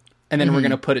it, and then we're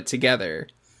gonna put it together.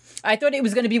 I thought it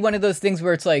was gonna be one of those things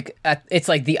where it's like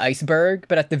the iceberg,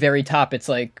 but at the very top it's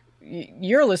like,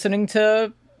 you're listening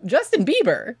to Justin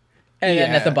Bieber. And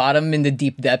then at the bottom, in the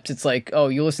deep depths, it's like, oh,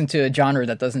 you listen to a genre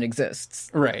that doesn't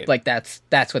exist. Right. Like, that's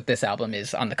what this album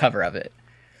is on the cover of it.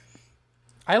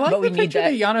 I like the picture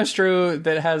that Janos drew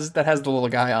that has the little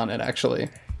guy on it, actually.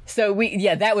 So,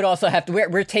 that would also have to...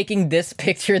 We're taking this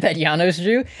picture that Janos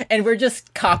drew, and we're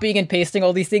just copying and pasting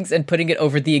all these things and putting it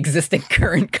over the existing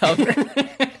current cover.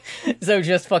 So,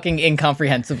 just fucking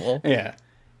incomprehensible. Yeah.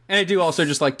 And I do also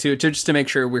just like to make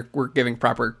sure we're giving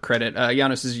proper credit.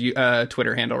 Janos's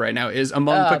Twitter handle right now is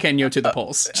Among Pequeño to the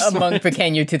Polls. Among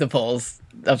Pequeño to the Polls,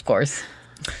 of course.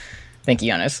 Thank you,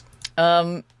 Janos.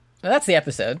 That's the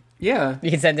episode. Yeah.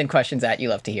 You can send in questions at You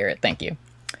Love to Hear It. Thank you.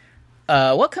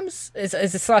 What comes is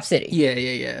it Slap City?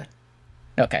 Yeah.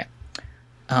 Okay.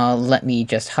 Let me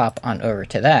just hop on over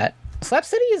to that. Slap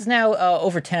City is now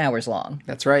over 10 hours long.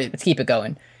 That's right. Let's keep it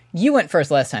going. You went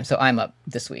first last time, so I'm up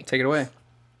this week. Take it away.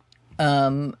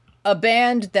 A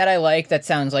band that I like that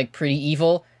sounds like pretty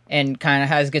evil and kind of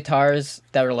has guitars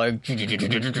that are like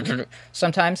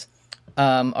sometimes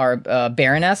are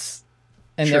Baroness,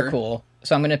 and Sure. they're cool.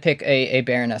 So I'm going to pick a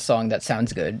Baroness song that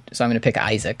sounds good. So I'm going to pick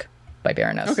Isaac by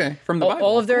Baroness. Okay, from the Bible.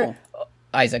 All of their... Cool.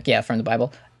 Isaac, yeah, from the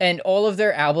Bible. And all of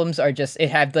their albums are just... It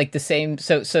had like the same...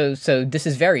 So this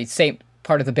is very same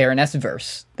part of the Baroness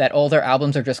verse, that all their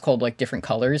albums are just called like different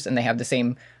colors, and they have the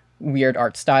same weird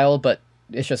art style, but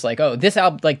it's just like, oh, this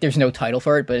album, like there's no title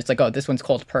for it, but it's like, oh, this one's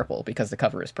called Purple because the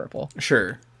cover is purple.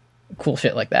 Sure. Cool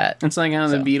shit like that. It's like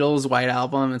on the Beatles' White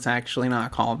Album. It's actually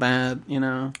not called that, you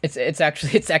know. It's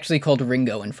actually called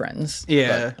Ringo and Friends.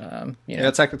 Yeah. But, Yeah,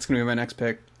 that's gonna be my next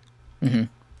pick.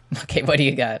 Okay, what do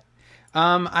you got?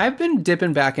 I've been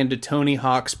dipping back into Tony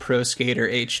Hawk's Pro Skater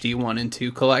HD 1 and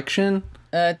 2 collection.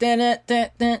 Yeah,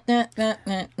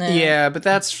 Yeah, but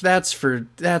that's for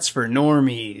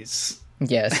normies.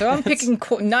 Yeah, so I'm picking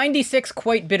 96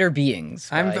 Quite Bitter Beings.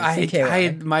 by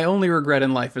CKY. My only regret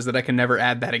in life is that I can never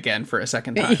add that again for a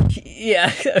second time. Yeah.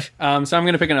 So I'm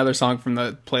going to pick another song from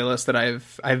the playlist that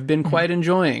I've been quite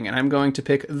enjoying, and I'm going to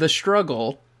pick "The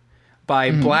Struggle"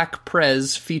 by Black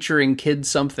Prez featuring Kid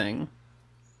Something.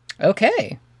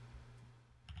 Okay.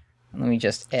 Let me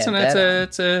just add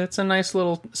that. It's a nice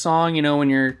little song, you know, when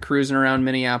you're cruising around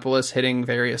Minneapolis, hitting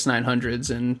various 900s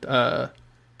and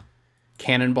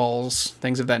cannonballs,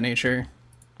 things of that nature.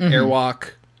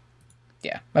 Airwalk.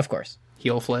 Yeah, of course.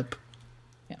 Heel flip.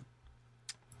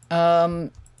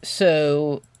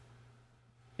 So,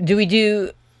 do we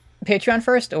do Patreon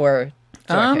first, or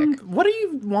do I pick? What do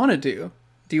you want to do?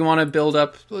 Do you want to build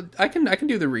up? I can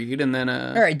do the read and then.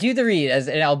 All right, do the read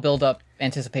and I'll build up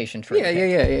anticipation for.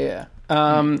 Yeah.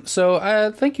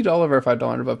 So thank you to all of our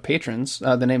 $5 and above patrons.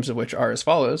 The names of which are as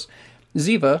follows: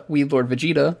 Ziva, Weed Lord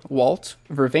Vegeta, Walt,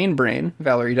 Vervain Brain,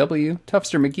 Valerie W,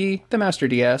 Tufster McGee, The Master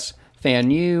DS, Fan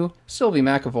U, Sylvie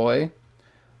McAvoy.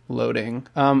 Loading.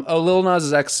 Lil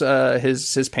Nas X,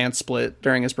 his pants split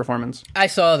during his performance. I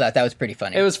saw that. That was pretty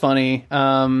funny. It was funny.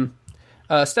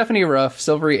 Stephanie Ruff,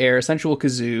 Silvery Air, Sensual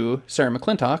Kazoo, Sarah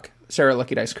McClintock, Sarah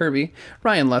Lucky Dice Kirby,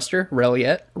 Ryan Lester,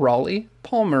 Reliette, Raleigh,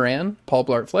 Paul Moran, Paul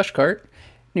Blart Fleshcart,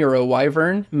 Nero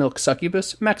Wyvern, Milk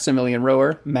Succubus, Maximilian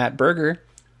Rower, Matt Berger,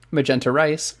 Magenta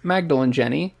Rice, Magdalene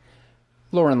Jenny,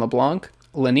 Lauren LeBlanc,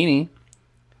 Lanini,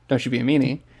 Don't You Be a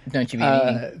Meanie. Don't you be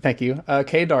meanie. Thank you.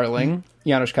 Kay Darling,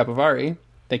 Janusz Capivari.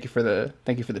 Thank you for the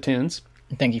tunes.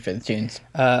 Thank you for the tunes.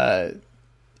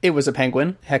 It Was a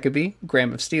Penguin, Heckabee,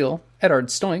 Graham of Steel, Edard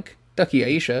Stoink, Ducky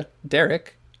Aisha,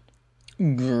 Derek.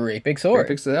 Great Big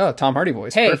Sword. Tom Hardy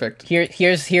voice. Hey, Perfect.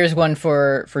 Here's one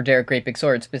for Derek Great Big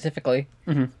Sword specifically.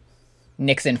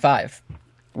 Nixon 5.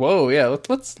 Whoa, yeah.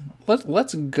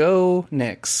 Let's go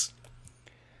Knicks.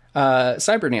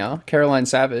 Cyberneal, Caroline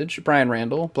Savage, Brian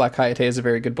Randall, Black Hayate is a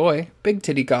very good boy, Big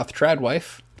Titty Goth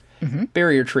Tradwife,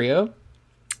 Barrier Trio,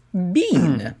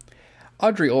 Bean.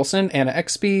 Audrey Olson, Anna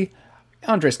XB,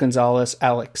 Andres Gonzalez,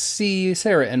 Alex C,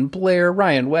 Sarah and Blair,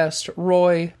 Ryan West,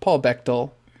 Roy, Paul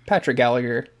Bechtel, Patrick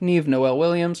Gallagher, Neve Noel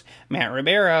Williams, Matt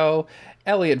Ribeiro,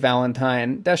 Elliot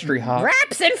Valentine, Destry Hawk.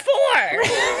 Raps in 4!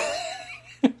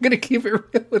 I'm gonna keep it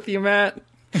real with you, Matt.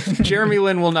 Jeremy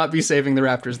Lin will not be saving the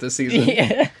Raptors this season.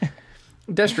 Yeah.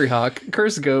 Destry Hawk,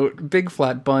 Curse Goat, Big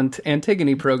Flat Bunt,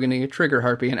 Antigone Progony, Trigger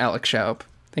Harpy, and Alex Schaub.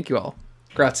 Thank you all.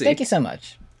 Grazie. Thank you so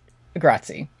much.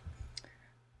 Grazie.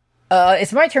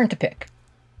 It's my turn to pick.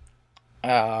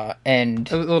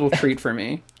 And A little treat for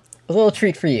me. a little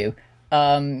treat for you.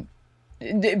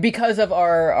 Because of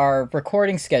our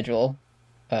recording schedule,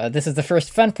 this is the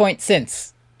first fun point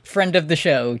since friend of the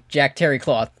show, Jack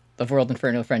Terrycloth of World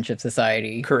Inferno Friendship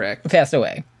Society, Correct. passed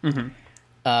away.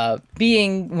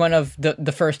 Being one of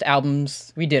the first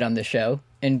albums we did on this show,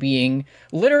 and being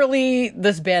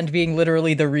this band being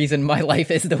literally the reason my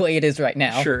life is the way it is right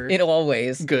now. Sure. In all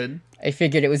ways. Good. I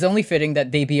figured it was only fitting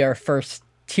that they be our first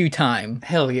 2-time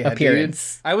Hell yeah,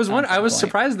 appearance. Dude. I was Point.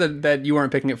 surprised that you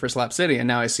weren't picking it for Slap City, and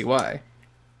now I see why.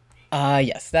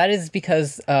 Yes, that is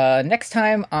because next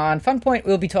time on Fun Point,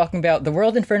 we'll be talking about the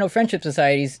World Inferno Friendship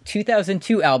Society's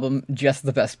 2002 album, Just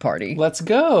the Best Party. Let's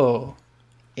go.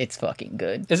 It's fucking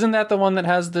good. Isn't that the one that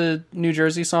has the New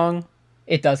Jersey song?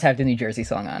 It does have the New Jersey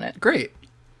song on it. Great.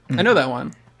 I know that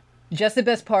one. Just the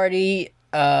Best Party,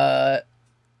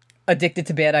 Addicted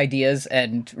to Bad Ideas,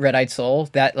 and Red Eyed Soul,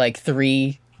 that like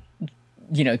 3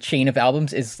 chain of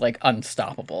albums is like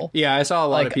unstoppable. Yeah, I saw a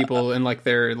lot of Like, people in like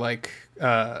their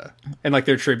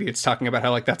their tributes talking about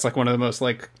how like that's like one of the most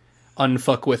like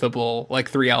unfuckwithable like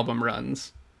 3 album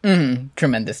runs.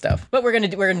 Tremendous stuff. But we're gonna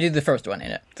do the first one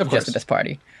in it. Of course. Just at this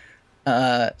party.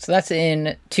 So that's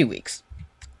in 2 weeks.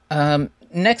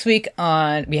 Next week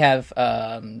we have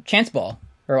Chance Ball.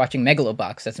 We're watching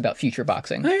Megalobox. That's about future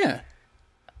boxing. Oh yeah.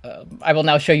 I will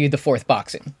now show you the 4th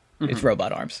boxing. It's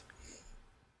Robot Arms.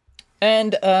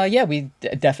 And I'm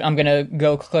gonna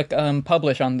go click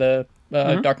publish on the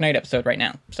Dark Knight episode right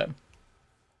now. So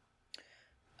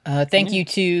thank you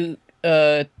to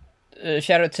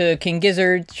shout out to King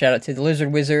Gizzard, shout out to the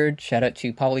Lizard Wizard, shout out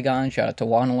to Polygon, shout out to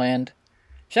Wandaland,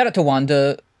 shout out to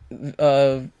Wanda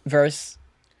verse.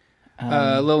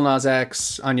 Lil Nas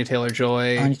X, Anya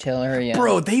Taylor-Joy. Anya Taylor, yeah.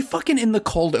 Bro, they fucking in the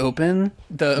cold open,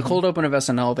 cold open of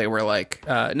SNL, they were like,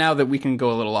 now that we can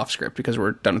go a little off script because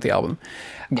we're done with the album.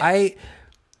 Yeah.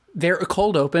 Their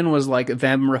cold open was like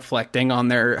them reflecting on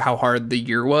how hard the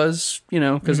year was,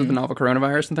 because of the novel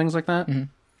coronavirus and things like that.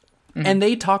 And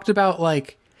they talked about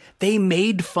like, they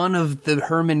made fun of the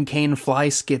Herman Cain fly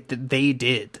skit that they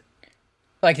did.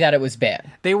 Like that it was bad.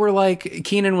 They were like,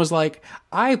 Keenan was like,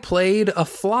 I played a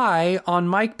fly on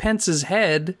Mike Pence's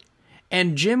head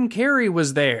and Jim Carrey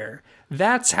was there.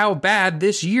 That's how bad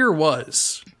this year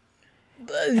was.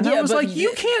 And I was like,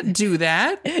 you can't do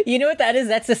that. You know what that is?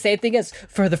 That's the same thing as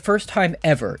for the first time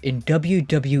ever in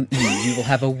WWE, you will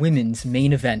have a women's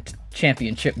main event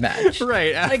championship match.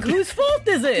 Right. Like, whose fault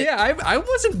is it? Yeah, I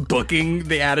wasn't booking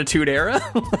the Attitude Era.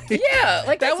 Yeah,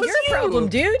 like that was your problem,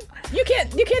 dude. You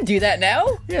can't do that now.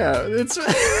 Yeah, it's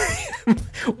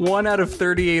 1 out of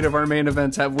 38 of our main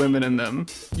events have women in them.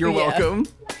 You're welcome.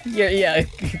 Yeah,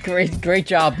 great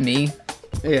job, me.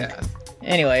 Yeah.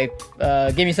 Anyway,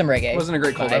 give me some reggae. It wasn't a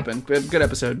great cold open, but good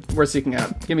episode. Worth seeking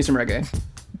out. Give me some reggae.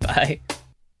 Bye.